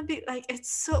don't want to be like,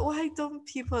 it's so, why don't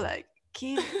people like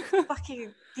give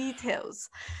fucking details?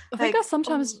 I think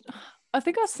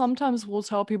I sometimes will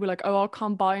tell people like, oh, I'll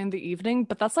come by in the evening,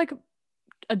 but that's like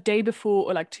a day before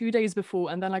or like 2 days before,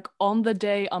 and then like on the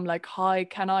day I'm like, hi,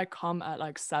 can I come at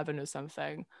like 7 or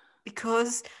something?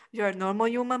 Because you're a normal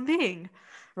human being,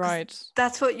 right?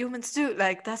 That's what humans do.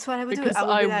 Like that's what I would because do.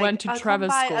 I would be like, went to I'll Trevor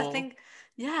come by, school. I think,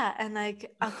 yeah, and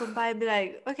like I'll come by and be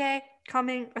like, okay,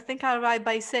 coming. I think I'll arrive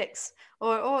by 6,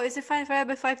 or oh, is it fine if I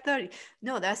arrive by 5:30?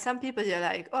 No, there are some people you're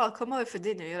like, oh, I'll come over for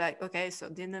dinner. You're like, okay, so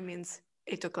dinner means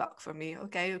 8 o'clock for me.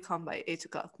 Okay, you come by 8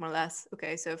 o'clock more or less.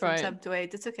 Okay, so from 7 to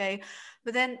 8, it's okay.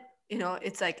 But then you know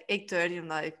it's like 8:30. I'm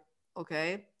like,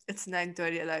 okay. It's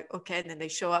 9:30. Like, okay, and then they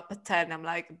show up at 10. I'm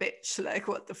like, bitch, like,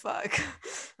 what the fuck?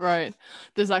 Right.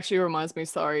 This actually reminds me,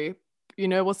 sorry. You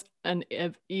know what's an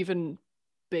even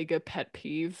bigger pet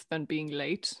peeve than being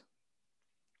late?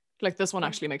 Like this one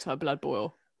actually makes my blood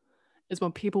boil. Is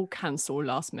when people cancel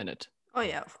last minute. Oh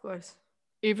yeah, of course.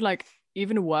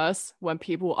 Even worse when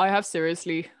people, I have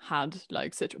seriously had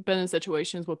like been in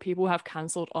situations where people have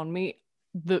cancelled on me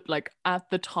at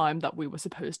the time that we were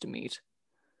supposed to meet.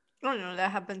 Oh no, that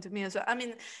happened to me as well. I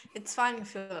mean, it's fine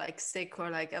if you're like sick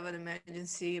or like have an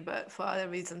emergency, but for other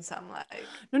reasons, I'm like,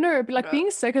 no, but like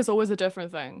being sick is always a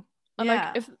different thing. And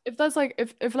yeah. like if there's like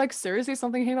if like seriously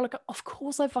something came, like of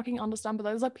course I fucking understand, but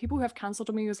there's like people who have cancelled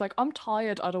on me who's like, I'm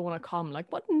tired, I don't want to come.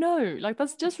 Like what? No, like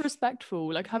that's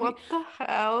disrespectful. Like what the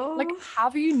hell? Like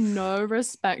have you no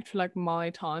respect for like my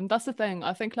time? That's the thing.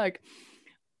 I think like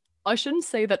I shouldn't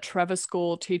say that Trevor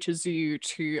School teaches you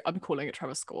to, I'm calling it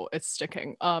Trevor School, it's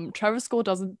sticking. Trevor School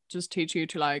doesn't just teach you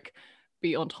to like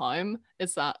be on time.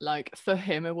 It's that like for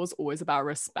him it was always about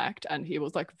respect, and he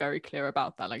was like very clear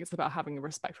about that. Like it's about having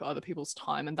respect for other people's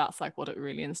time, and that's like what it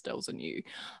really instills in you.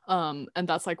 And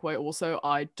that's like why also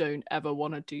I don't ever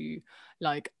want to do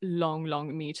like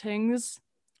long meetings,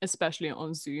 especially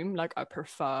on Zoom. Like I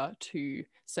prefer to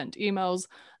send emails,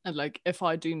 and like if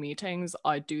I do meetings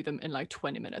I do them in like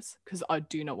 20 minutes because I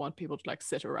do not want people to like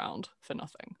sit around for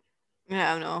nothing.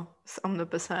 Yeah, no,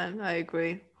 100%. I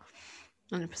agree.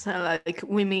 100%. Like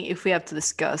we meet if we have to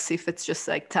discuss. If it's just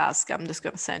like task, I'm just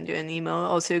gonna send you an email.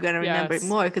 Also, you're gonna remember it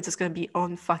more because it's gonna be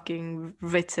on fucking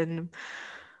written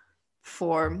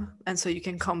form, and so you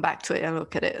can come back to it and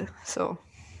look at it. So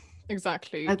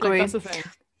exactly, like that's the thing.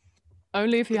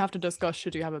 Only if you have to discuss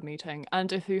should you have a meeting,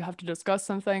 and if you have to discuss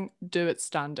something, do it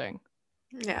standing.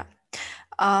 Yeah.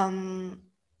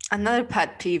 Another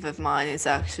pet peeve of mine is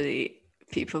actually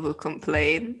people who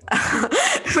complain,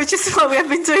 which is what we have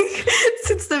been doing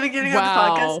since the beginning of the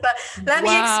podcast. But let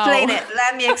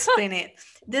me explain it.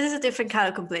 This is a different kind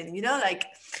of complaining, you know, like,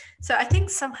 so I think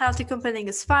some healthy complaining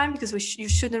is fine because you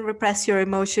shouldn't repress your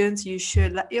emotions. You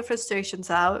should let your frustrations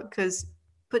out, because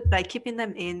keeping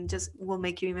them in just will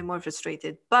make you even more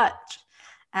frustrated. But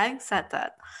having said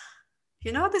that,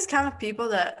 You know, this kind of people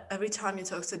that every time you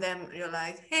talk to them, you're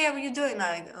like, hey, how are you doing?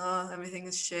 Like, oh, everything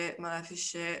is shit. My life is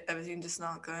shit. Everything just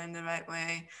not going the right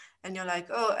way. And you're like,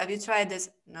 oh, have you tried this?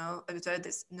 No. Have you tried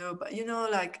this? No. But you know,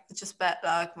 like, it's just bad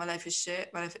luck. My life is shit.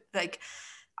 My life, like,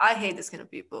 I hate this kind of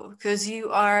people because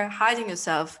you are hiding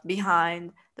yourself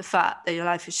behind the fact that your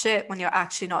life is shit when you're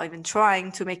actually not even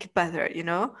trying to make it better, you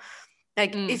know?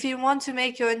 Like, if you want to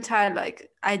make your entire, like,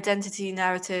 identity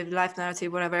narrative, life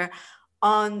narrative, whatever,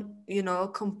 on, you know,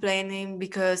 complaining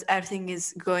because everything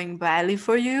is going badly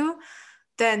for you,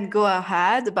 then go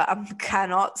ahead. But I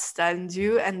cannot stand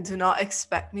you, and do not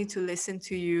expect me to listen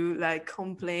to you, like,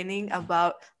 complaining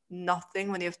about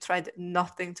nothing when you've tried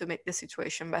nothing to make the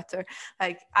situation better.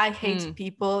 Like, I hate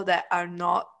people that are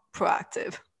not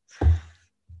proactive.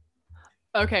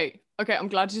 Okay, I'm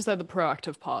glad you said the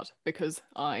proactive part because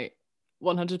I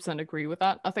 100% agree with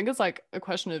that. I think it's like a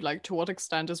question of like to what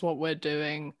extent is what we're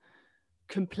doing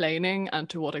complaining, and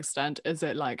to what extent is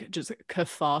it like just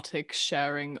cathartic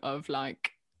sharing of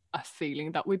like a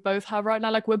feeling that we both have right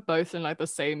now. Like we're both in like the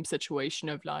same situation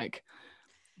of like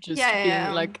just being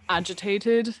Yeah. like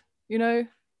agitated, you know?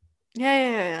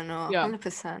 No, Yeah.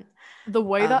 100%. The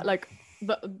way that like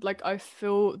I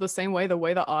feel the same way, the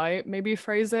way that I maybe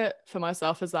phrase it for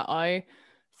myself is that I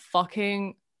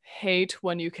fucking hate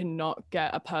when you cannot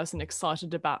get a person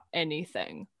excited about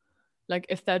anything. Like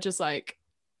if they're just like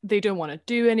they don't want to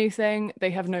do anything, they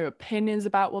have no opinions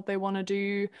about what they want to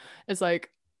do. It's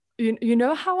like you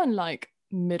know how in like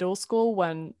middle school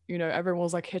when you know everyone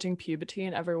was like hitting puberty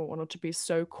and everyone wanted to be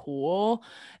so cool,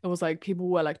 it was like people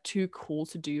were like too cool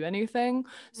to do anything.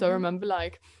 So I remember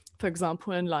like for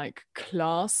example in like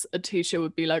class a teacher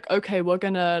would be like, okay, we're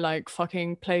gonna like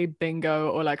fucking play bingo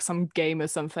or like some game or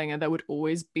something, and there would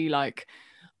always be like,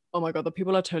 oh my god, the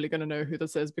people are totally gonna know who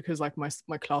this is because like my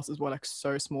classes were like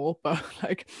so small, but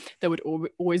like there would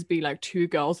always be like two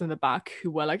girls in the back who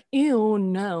were like, ew,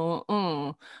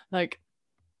 no, like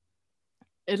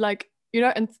it like you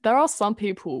know. And there are some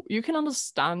people you can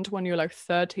understand when you're like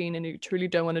 13 and you truly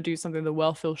don't want to do something, the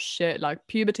world feels shit, like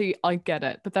puberty, I get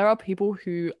it. But there are people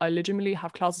who I legitimately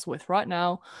have classes with right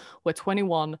now, we're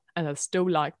 21 and they're still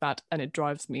like that, and it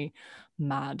drives me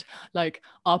mad. Like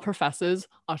our professors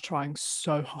are trying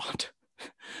so hard.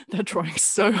 They're trying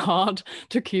so hard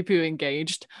to keep you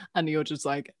engaged, and you're just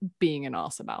like being an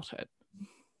ass about it.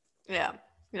 Yeah.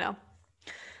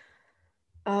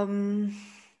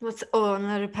 What's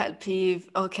another pet peeve?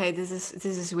 Okay, this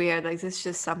is weird. Like, this is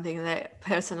just something that I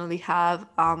personally have.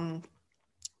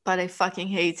 But I fucking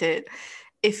hate it.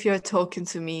 If you're talking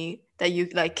to me, that you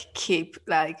like keep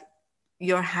like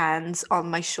your hands on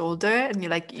my shoulder, and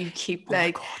you keep Oh my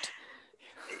god,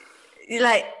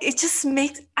 like it just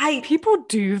makes people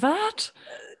do that.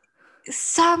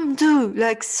 some do,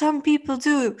 like some people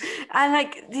do, and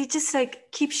like they just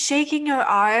like keep shaking your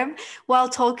arm while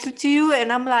talking to you,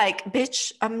 and I'm like,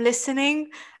 bitch, I'm listening.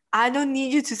 I don't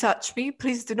need you to touch me.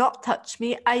 Please do not touch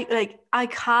me. I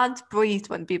can't breathe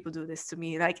when people do this to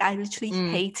me. Like, I literally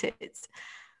hate it.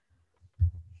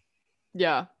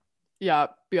 Yeah,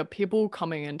 people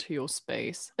coming into your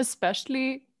space,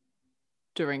 especially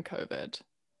during COVID.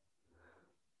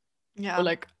 Yeah. Or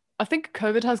like I think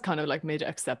COVID has kind of like made it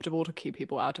acceptable to keep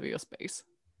people out of your space.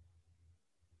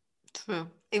 True.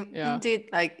 Yeah. Indeed,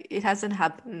 like it hasn't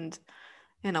happened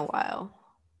in a while.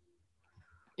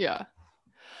 Yeah.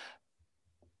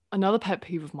 Another pet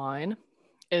peeve of mine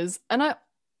is, and I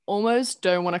almost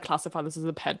don't want to classify this as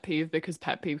a pet peeve because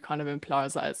pet peeve kind of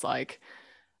implies that it's like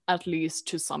at least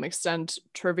to some extent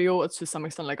trivial, it's to some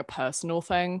extent like a personal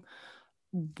thing,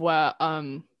 where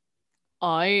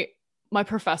I my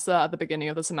professor at the beginning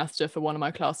of the semester for one of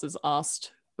my classes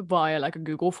asked via like a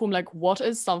Google form, like what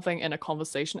is something in a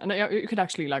conversation, and you could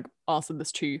actually like answer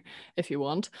this too if you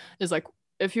want, is like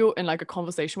if you're in like a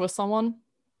conversation with someone,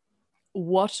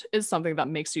 what is something that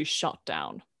makes you shut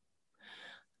down?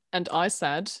 And I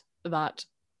said that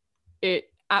it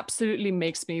absolutely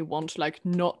makes me want to like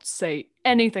not say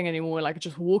anything anymore, like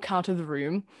just walk out of the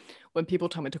room when people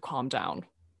tell me to calm down.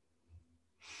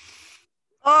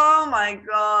 Oh my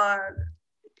god.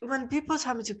 When people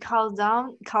tell me to calm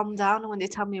down when they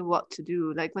tell me what to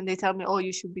do. Like when they tell me, oh,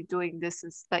 you should be doing this,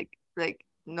 it's like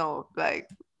no, like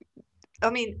I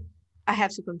mean, I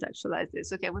have to contextualize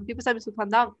this. Okay, when people tell me to calm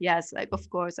down, yes, like of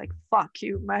course, like fuck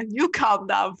you, man. You calm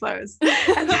down first.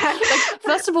 And then, Like,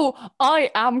 first of all,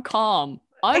 I am calm.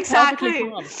 I'm perfectly exactly.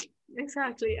 calm.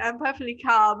 Exactly. I'm perfectly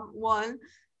calm. One.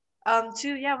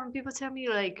 Two, yeah, when people tell me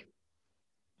like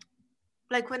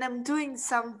when I'm doing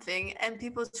something and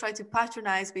people try to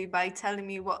patronize me by telling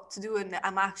me what to do, and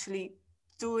I'm actually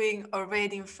doing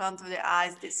already in front of their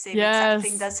eyes the same exact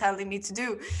thing Yes. that's telling me to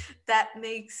do. That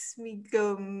makes me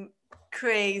go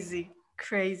crazy,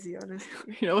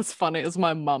 honestly. You know what's funny is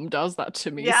my mum does that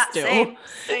to me Yeah, still. same.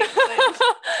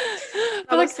 I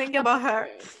But was like, thinking about her.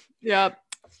 yeah,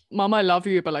 mum, I love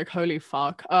you, but like, holy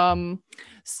fuck.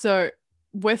 So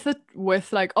with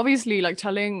like, obviously, like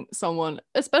telling someone,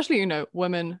 especially, you know,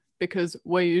 women, because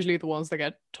we're usually the ones that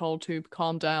get told to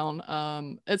calm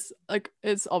down. It's like,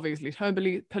 it's obviously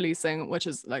tone policing, which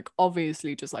is like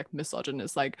obviously just like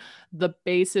misogynist. Like the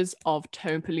basis of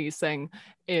tone policing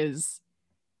is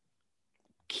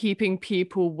keeping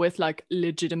people with like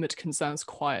legitimate concerns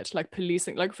quiet, like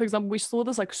policing. Like, for example, we saw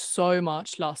this like so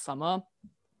much last summer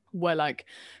where like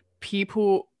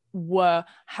people were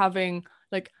having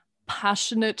like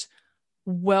passionate,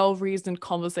 well-reasoned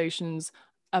conversations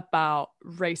about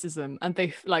racism, and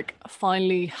they like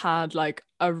finally had like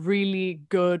a really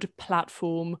good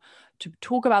platform to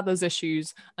talk about those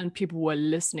issues, and people were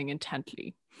listening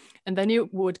intently. And then you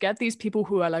would get these people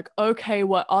who are like, okay,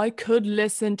 well, I could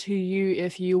listen to you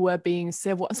if you were being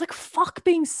civil. It's like, fuck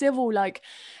being civil. Like,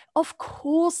 of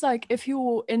course, like if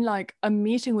you're in like a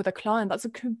meeting with a client, that's a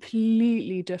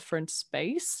completely different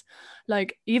space.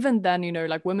 Like even then, you know,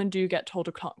 like women do get told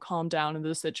to calm down in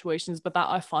those situations, but that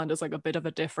I find is like a bit of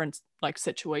a different like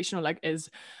situation, or like is,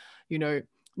 you know,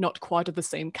 not quite of the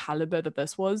same caliber that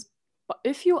this was. But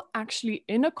if you're actually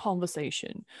in a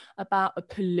conversation about a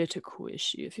political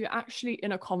issue, if you're actually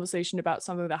in a conversation about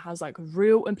something that has like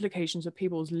real implications of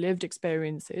people's lived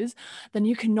experiences, then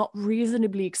you cannot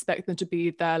reasonably expect them to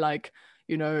be there like,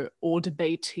 you know, or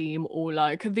debate team or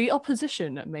like the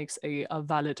opposition that makes a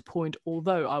valid point.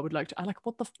 Although I would like to, I like,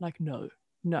 what the, like, no,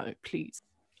 please.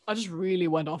 I just really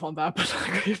went off on that, but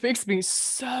like, it makes me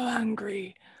so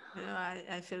angry. You know,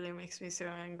 I feel it makes me so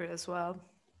angry as well.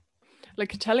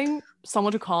 Like telling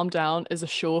someone to calm down is a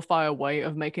surefire way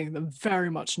of making them very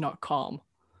much not calm.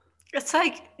 It's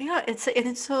like, yeah, it's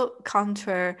so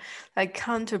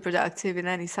counterproductive in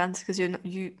any sense, because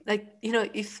you like, you know,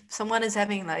 if someone is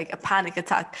having like a panic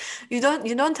attack, you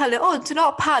don't tell it, oh, do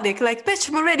not panic. Like, bitch,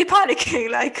 I'm already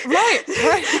panicking. Like, right.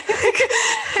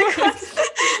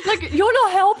 Like you're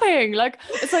not helping. Like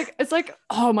it's like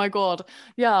oh my god.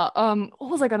 Yeah.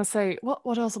 What was I gonna say?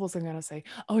 What else was I gonna say?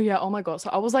 Oh yeah, oh my god. So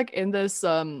I was like in this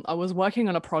I was working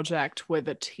on a project with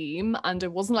a team, and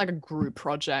it wasn't like a group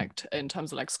project in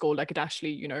terms of like school. Like it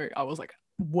actually, you know, I was like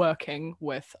working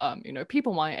with you know,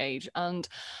 people my age, and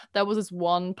there was this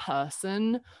one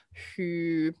person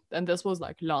who, and this was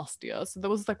like last year, so there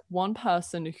was like one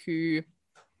person who,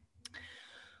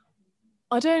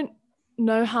 I don't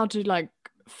know how to like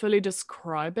fully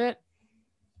describe it.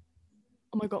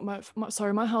 Oh my god,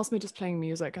 sorry, my housemate is playing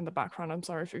music in the background. I'm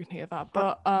sorry if you can hear that,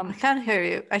 but I can't hear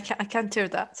you. I can't hear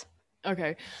that.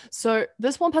 Okay, so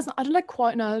this one person, I don't like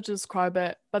quite know how to describe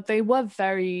it, but they were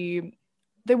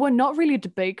not really a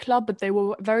debate club, but they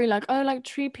were very like, oh, like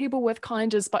treat people with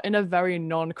kindness, but in a very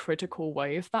non-critical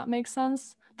way, if that makes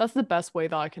sense. That's the best way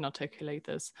that I can articulate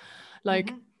this.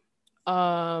 Like,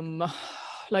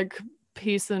 like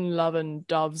peace and love and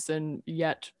doves, and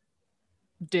yet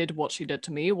did what she did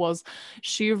to me was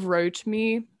they wrote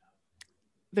me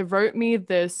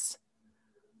this,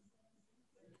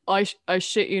 I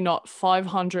shit you not,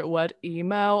 500-word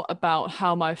email about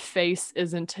how my face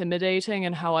is intimidating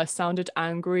and how I sounded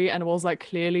angry, and was like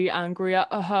clearly angry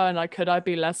at her, and like, could I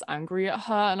be less angry at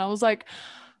her? And I was like,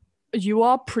 you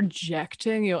are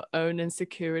projecting your own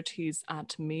insecurities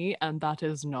at me, and that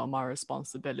is not my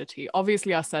responsibility.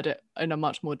 Obviously, I said it in a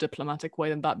much more diplomatic way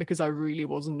than that, because I really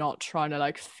was not trying to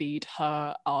like feed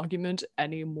her argument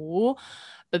anymore.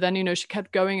 But then, you know, she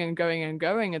kept going and going and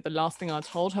going, and the last thing I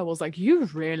told her was like, you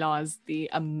realize the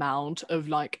amount of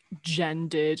like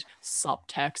gendered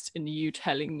subtext in you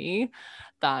telling me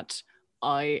that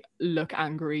I look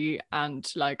angry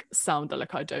and like sound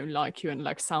like I don't like you and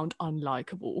like sound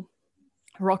unlikable.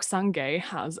 Roxane Gay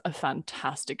has a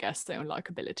fantastic essay on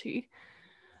likability.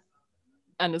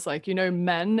 And it's like, you know,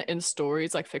 men in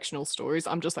stories, like fictional stories,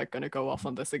 I'm just like going to go off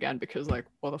on this again because like,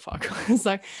 what the fuck? It's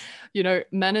like, you know,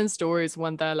 men in stories,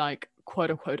 when they're like,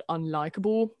 quote unquote,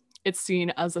 unlikable, it's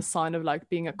seen as a sign of like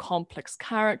being a complex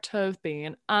character, of being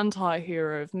an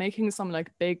anti-hero, of making some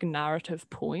like big narrative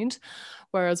point.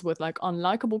 Whereas with like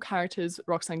unlikable characters,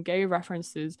 Roxane Gay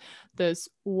references this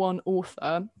one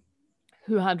author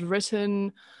who had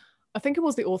written, I think it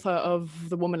was the author of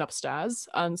The Woman Upstairs.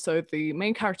 And so the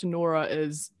main character, Nora,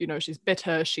 is, you know, she's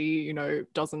bitter. She, you know,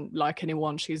 doesn't like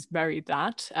anyone. She's very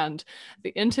that. And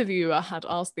the interviewer had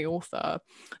asked the author,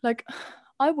 like,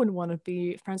 I wouldn't want to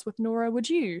be friends with Nora, would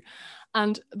you?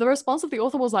 And the response of the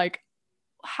author was like,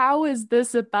 how is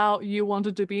this about you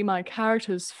wanted to be my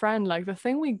character's friend? Like the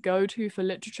thing we go to for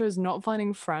literature is not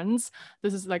finding friends.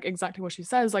 This is like exactly what she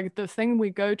says. Like the thing we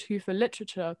go to for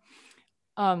literature,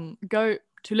 go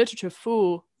to literature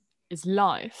for is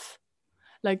life.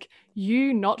 Like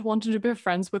you not wanting to be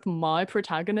friends with my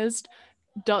protagonist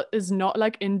is not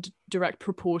like in direct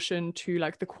proportion to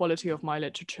like the quality of my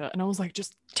literature. And I was like,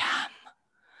 just damn,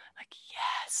 like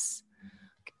yes,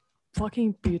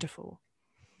 fucking beautiful.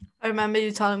 I remember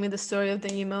you telling me the story of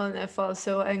the email, and I felt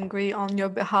so angry on your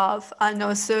behalf. And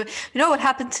also, you know what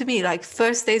happened to me? Like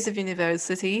first days of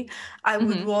university, I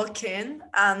would walk in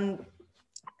and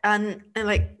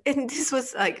like, and this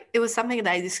was like, it was something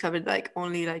that I discovered like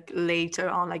only like later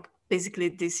on, like basically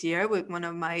this year with one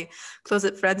of my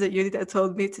closet friends at uni that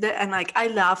told me today. And like I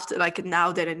laughed like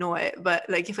now that I know it, but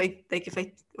like if I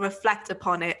reflect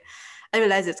upon it, I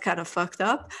realize it's kind of fucked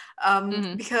up.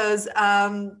 Because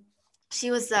she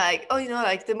was like, oh, you know,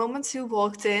 like the moment you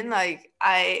walked in, like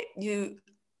you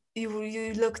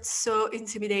looked so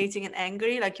intimidating and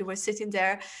angry, like you were sitting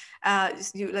there,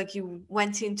 you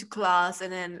went into class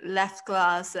and then left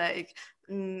class, like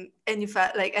and you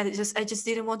felt like, and I just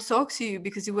didn't want to talk to you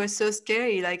because you were so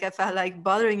scary. Like I felt like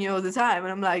bothering you all the time,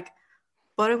 and I'm like,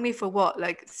 bothering me for what?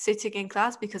 Like sitting in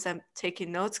class because I'm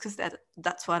taking notes because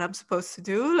that's what I'm supposed to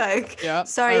do. Like, Yeah, I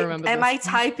sorry, remember am this. I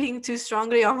typing too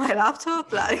strongly on my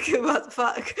laptop? Like, what the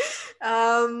fuck?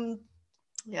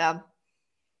 Yeah.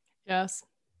 Yes.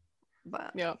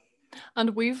 But Yeah.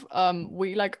 And we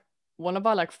like one of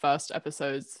our like first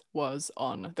episodes was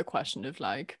on the question of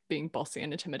like being bossy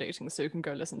and intimidating, so you can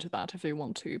go listen to that if you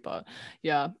want to. But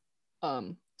yeah,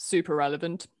 super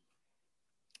relevant.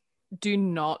 Do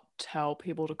not tell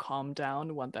people to calm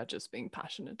down when they're just being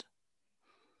passionate.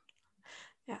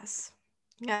 yes,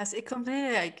 it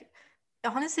completely like,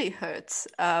 honestly it hurts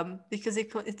because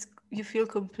it's you feel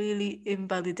completely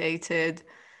invalidated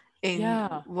in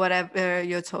whatever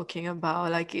you're talking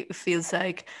about. Like it feels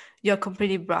like you're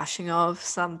completely brushing off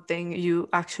something you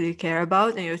actually care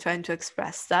about and you're trying to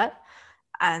express that,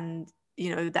 and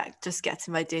you know that just gets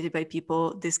invalidated by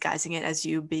people disguising it as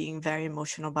you being very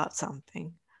emotional about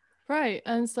something. Right.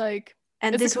 And it's like,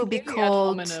 And it's a this will be completely ad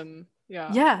called, hominem.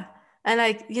 Yeah. yeah. And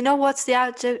like, you know what's the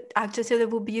adjective that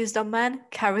will be used on men?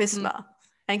 Charisma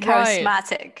and Right.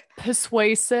 charismatic.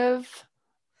 Persuasive,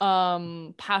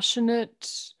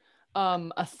 passionate,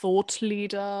 a thought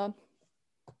leader,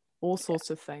 all sorts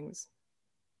of things.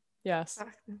 Yes.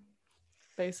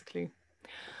 Basically.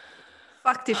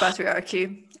 Fuck the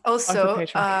patriarchy. Fuck the Also,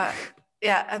 patriarchy.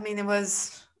 yeah, I mean, it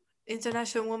was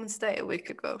International Women's Day a week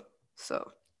ago.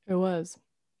 So It was.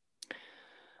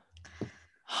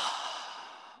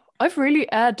 I've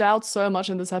really aired out so much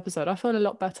in this episode. I feel a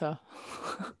lot better.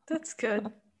 that's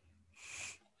good.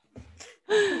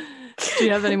 Do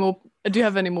you have any more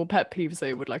pet peeves that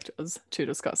you would like us to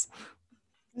discuss?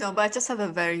 No, but I just have a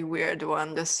very weird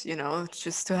one, just, you know,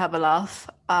 just to have a laugh.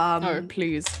 Oh,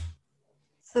 please.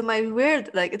 So my weird,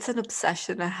 like, it's an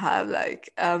obsession I have.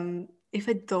 Like, if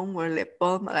I don't wear lip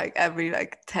balm like every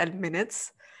like 10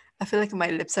 minutes, I feel like my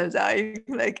lips are dying.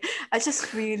 Like, I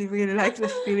just really, really like the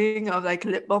feeling of like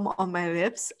lip balm on my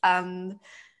lips. And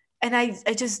I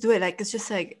just do it. Like, it's just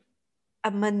like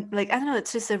like, I don't know,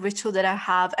 it's just a ritual that I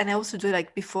have. And I also do it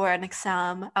like before an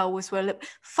exam. I always wear lip.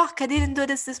 Fuck, I didn't do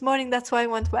this morning. That's why I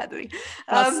went badly.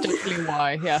 That's definitely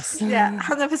why, yes. Yeah,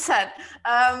 100%.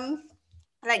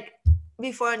 Like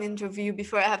before an interview,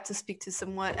 before I have to speak to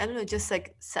someone, I don't know, just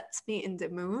like sets me in the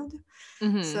mood.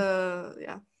 So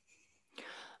yeah.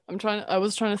 I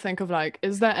was trying to think of like,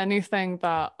 is there anything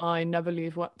that I never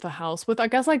leave the house with? I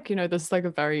guess like, you know, this is like a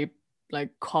very like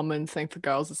common thing for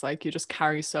girls. It's like you just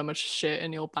carry so much shit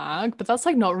in your bag, but that's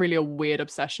like not really a weird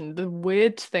obsession. The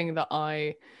weird thing that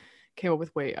I came up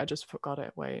with, wait, I just forgot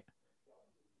it. Wait.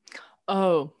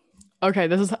 Oh, okay.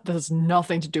 This has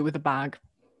nothing to do with the bag.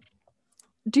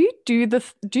 Do you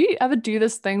ever do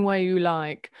this thing where you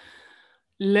like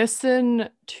listen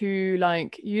to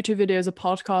like YouTube videos or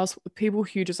podcasts with people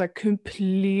who you just like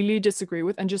completely disagree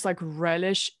with and just like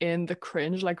relish in the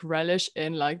cringe, like relish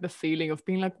in like the feeling of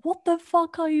being like, what the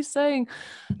fuck are you saying?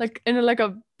 Like in a, like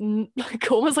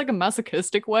almost like a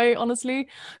masochistic way, honestly.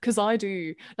 Because I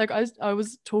do. Like I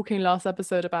was talking last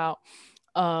episode about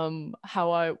how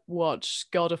I watch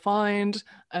Girl Defined,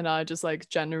 and I just like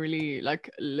generally like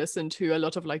listen to a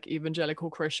lot of like evangelical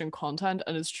Christian content,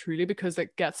 and it's truly because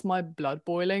it gets my blood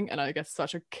boiling and I get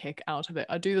such a kick out of it.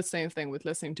 I do the same thing with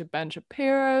listening to Ben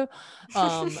Shapiro,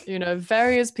 you know,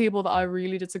 various people that I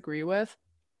really disagree with,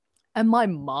 And my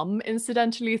mum,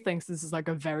 incidentally, thinks this is like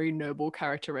a very noble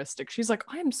characteristic. She's like,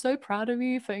 I am so proud of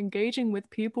you for engaging with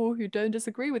people who don't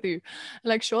disagree with you.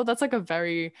 Like, sure, that's like a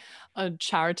very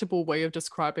charitable way of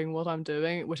describing what I'm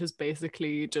doing, which is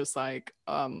basically just like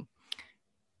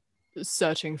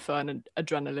searching for an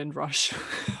adrenaline rush.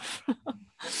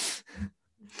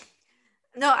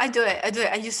 No, I do it.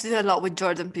 I used to do a lot with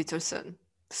Jordan Peterson.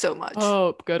 So much.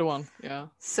 Oh, good one. Yeah.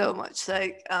 So much.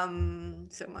 Like,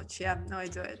 so much. Yeah. No, I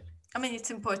do it. I mean,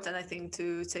 it's important, I think,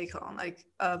 to take on like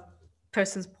a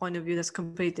person's point of view that's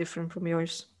completely different from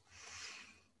yours.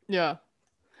 Yeah.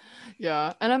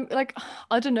 Yeah. And I'm like,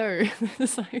 I don't know.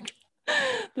 It's like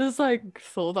this like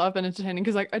thought that I've been entertaining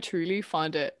because like I truly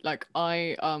find it like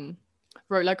I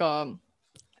wrote like a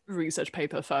research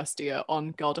paper first year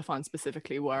on Girl Defined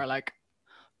specifically where I like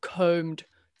combed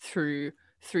through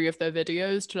 3 of their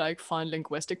videos to like find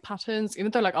linguistic patterns,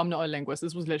 even though like I'm not a linguist.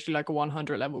 This was literally like a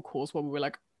 100 level course where we were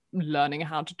like learning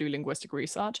how to do linguistic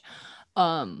research.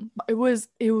 It was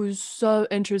so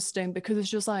interesting because it's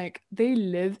just like they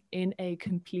live in a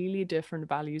completely different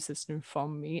value system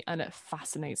from me, and it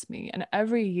fascinates me. And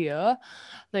every year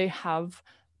they have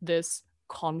this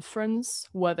conference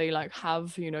where they like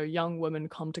have, you know, young women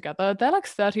come together. They're like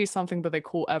 30 something, but they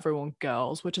call everyone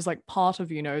girls, which is like part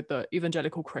of, you know, the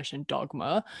evangelical Christian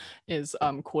dogma is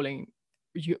calling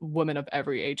women of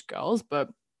every age girls. But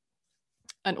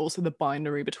and also the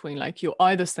binary between like you're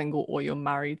either single or you're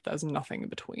married, there's nothing in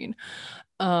between.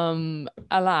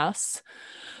 Alas,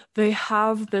 they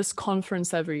have this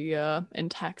conference every year in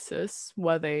Texas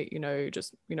where they, you know,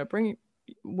 just, you know, bring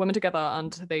women together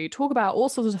and they talk about all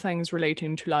sorts of things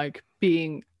relating to like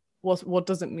being what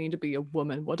does it mean to be a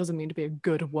woman, what does it mean to be a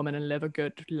good woman and live a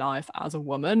good life as a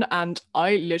woman. And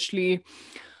I literally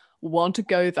want to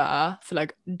go there for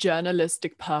like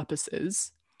journalistic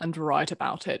purposes and write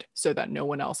about it so that no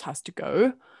one else has to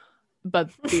go. But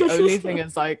the only thing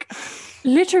is like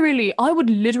literally I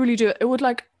would literally do it. It would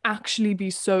like actually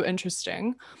be so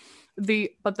interesting.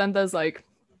 But then there's like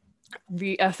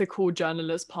the ethical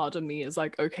journalist part of me is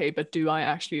like, okay, but do I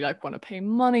actually like want to pay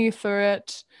money for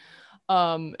it?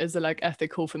 Is it like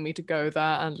ethical for me to go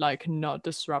there and like not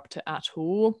disrupt it at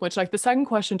all? Which like the second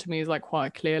question to me is like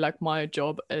quite clear. Like my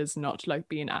job is not to like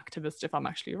be an activist if I'm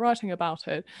actually writing about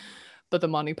it. But the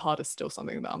money part is still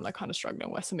something that I'm like kind of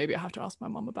struggling with. So maybe I have to ask my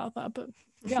mom about that. But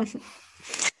yeah.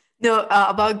 No,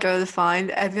 about Girl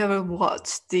Defined, have you ever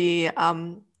watched the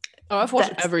Oh, I've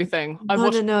watched everything. I've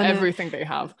watched everything they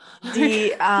have.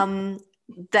 The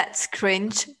That's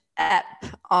Cringe app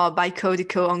by Cody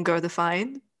Co on Girl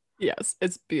Defined. Yes,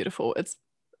 it's beautiful. It's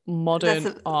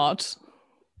modern art.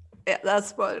 Yeah,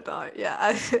 that's modern art. Yeah,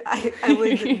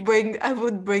 I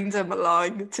would bring them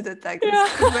along to the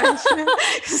Texas convention.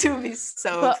 It would be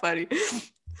so funny.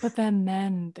 But they're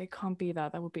men. They can't be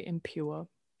that. That would be impure.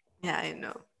 Yeah, I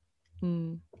know.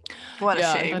 What a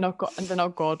shame. And they're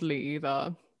not godly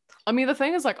either. I mean, the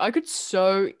thing is, like, I could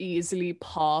so easily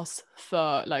pass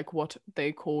for like what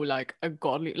they call like a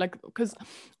godly, like, because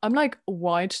I'm like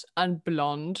white and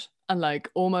blonde and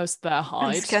like almost their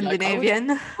height. And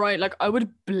Scandinavian. Right, like I would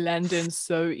blend in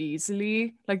so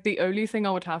easily. Like the only thing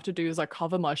I would have to do is like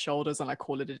cover my shoulders and like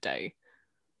call it a day.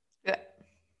 Yeah.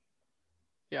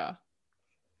 Yeah.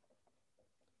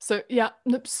 So yeah,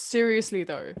 no, seriously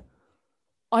though,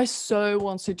 I so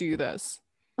want to do this.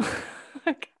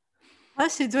 Like, why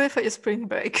should you do it for your spring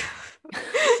break? No,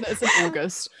 it's in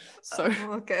August. So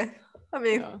okay. I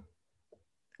mean,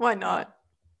 why not?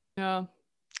 Yeah.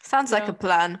 Sounds like a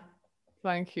plan.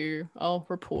 Thank you. I'll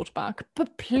report back.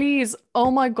 But please,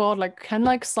 oh my God, like can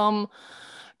I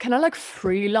like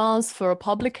freelance for a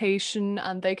publication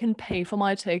and they can pay for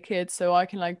my ticket so I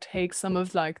can like take some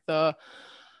of like the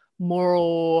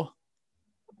moral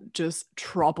just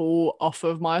trouble off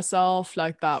of myself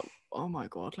like that. Oh my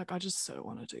God, like I just so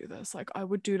want to do this. Like I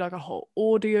would do like a whole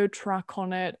audio track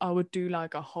on it. I would do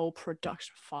like a whole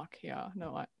production. Fuck yeah.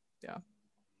 No, yeah.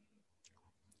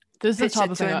 This is the type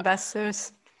of thing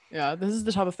investors. Yeah, this is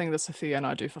the type of thing that Sophia and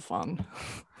I do for fun.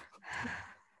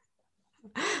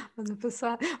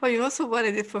 100%. Well, you also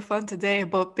wanted it for fun today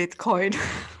about Bitcoin.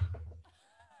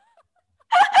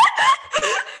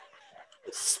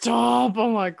 Stop!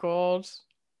 Oh my God.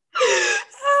 I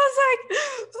was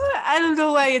like, I don't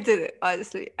know why you did it,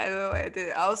 honestly. I don't know why I did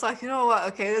it. I was like, you know what?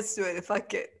 Okay, let's do it.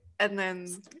 Fuck it. And then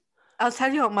I'll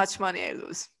tell you how much money I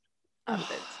lose.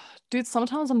 Dude,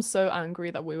 sometimes I'm so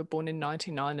angry that we were born in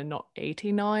 99 and not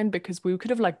 89 because we could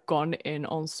have like gone in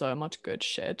on so much good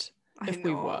shit if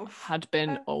we had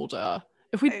been older.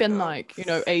 If we'd been like, you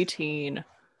know, 18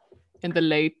 in the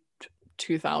late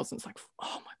 2000s, like,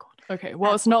 oh my God. Okay,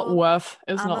 well, it's not worth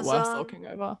talking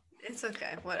over. It's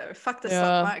okay, whatever. Fuck the stock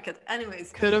Yeah. market.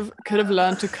 Anyways. Could have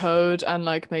learned to code and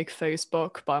like make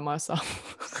Facebook by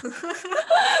myself.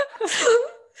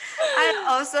 I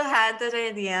also had that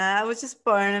idea. I was just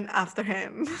born after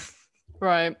him.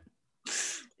 Right.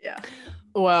 Yeah.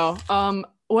 Well,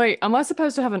 wait, am I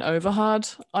supposed to have an overheard?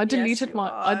 I deleted you my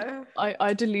are.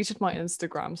 I deleted my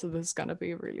Instagram, so this is gonna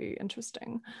be really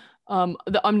interesting. I'm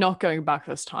not going back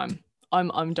this time.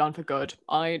 I'm done for good.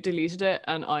 I deleted it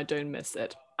and I don't miss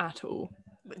it at all.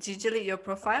 But did you delete your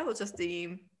profile or just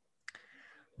the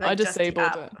I just the disabled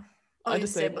app? it. Oh, I you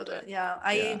disabled disabled it. it.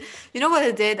 Yeah. You know what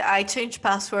I did? I changed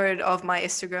password of my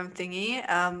Instagram thingy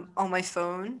on my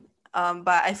phone.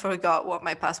 But I forgot what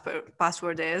my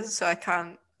password is, so I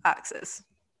can't access.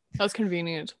 That's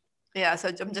convenient. Yeah,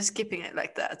 so I'm just keeping it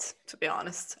like that, to be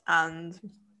honest. And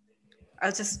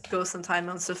I'll just go sometime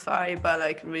on Safari, but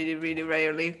like really, really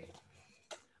rarely.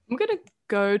 I'm gonna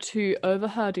go to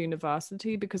Overheard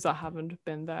University because I haven't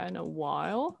been there in a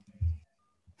while.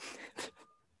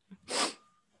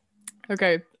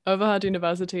 Okay, Overheard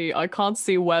University. I can't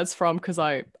see where it's from because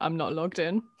I'm not logged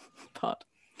in. But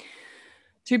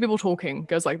two people talking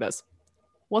goes like this.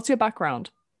 What's your background?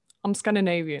 I'm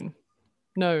Scandinavian.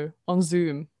 No, on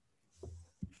Zoom.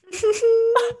 That's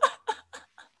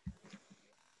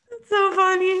so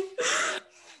funny.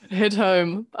 Hit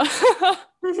home.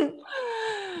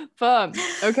 But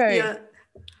okay. Yeah.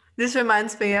 This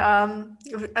reminds me,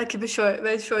 I keep a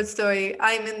very short story.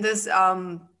 I'm in this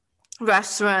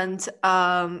restaurant,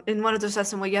 in one of those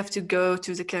restaurants where you have to go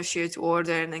to the cashier to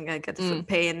order and then get the food,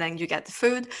 pay, and then you get the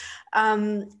food.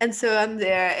 And so I'm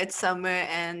there, it's summer,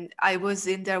 and I was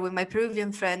in there with my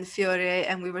Peruvian friend Fiore,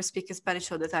 and we were speaking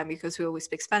Spanish all the time because we always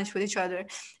speak Spanish with each other.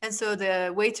 And so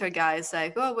the waiter guy is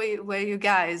like, oh, where are you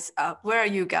guys? Where are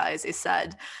you guys? He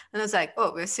said. And I was like,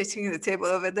 oh, we're sitting at the table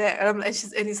over there. And I'm like,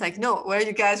 and he's like, no, where are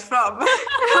you guys from?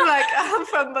 I'm like, I'm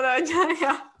from Bologna.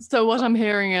 Yeah. So what I'm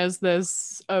hearing is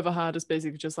this Overheard is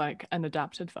basically just like an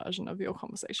adapted version of your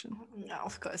conversation. No,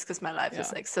 of course, because my life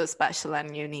is like so special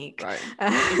and unique. Right.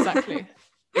 Exactly.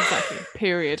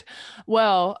 Period.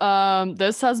 Well,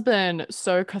 this has been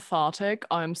so cathartic.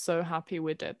 I'm so happy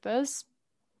we did this.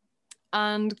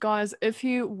 And guys, if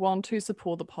you want to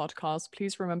support the podcast,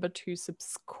 please remember to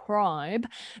subscribe,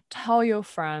 tell your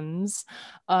friends,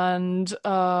 and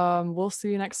we'll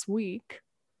see you next week.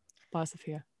 Bye,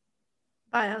 Sophia.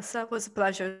 Bye, Elsa. It was a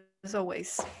pleasure as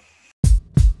always.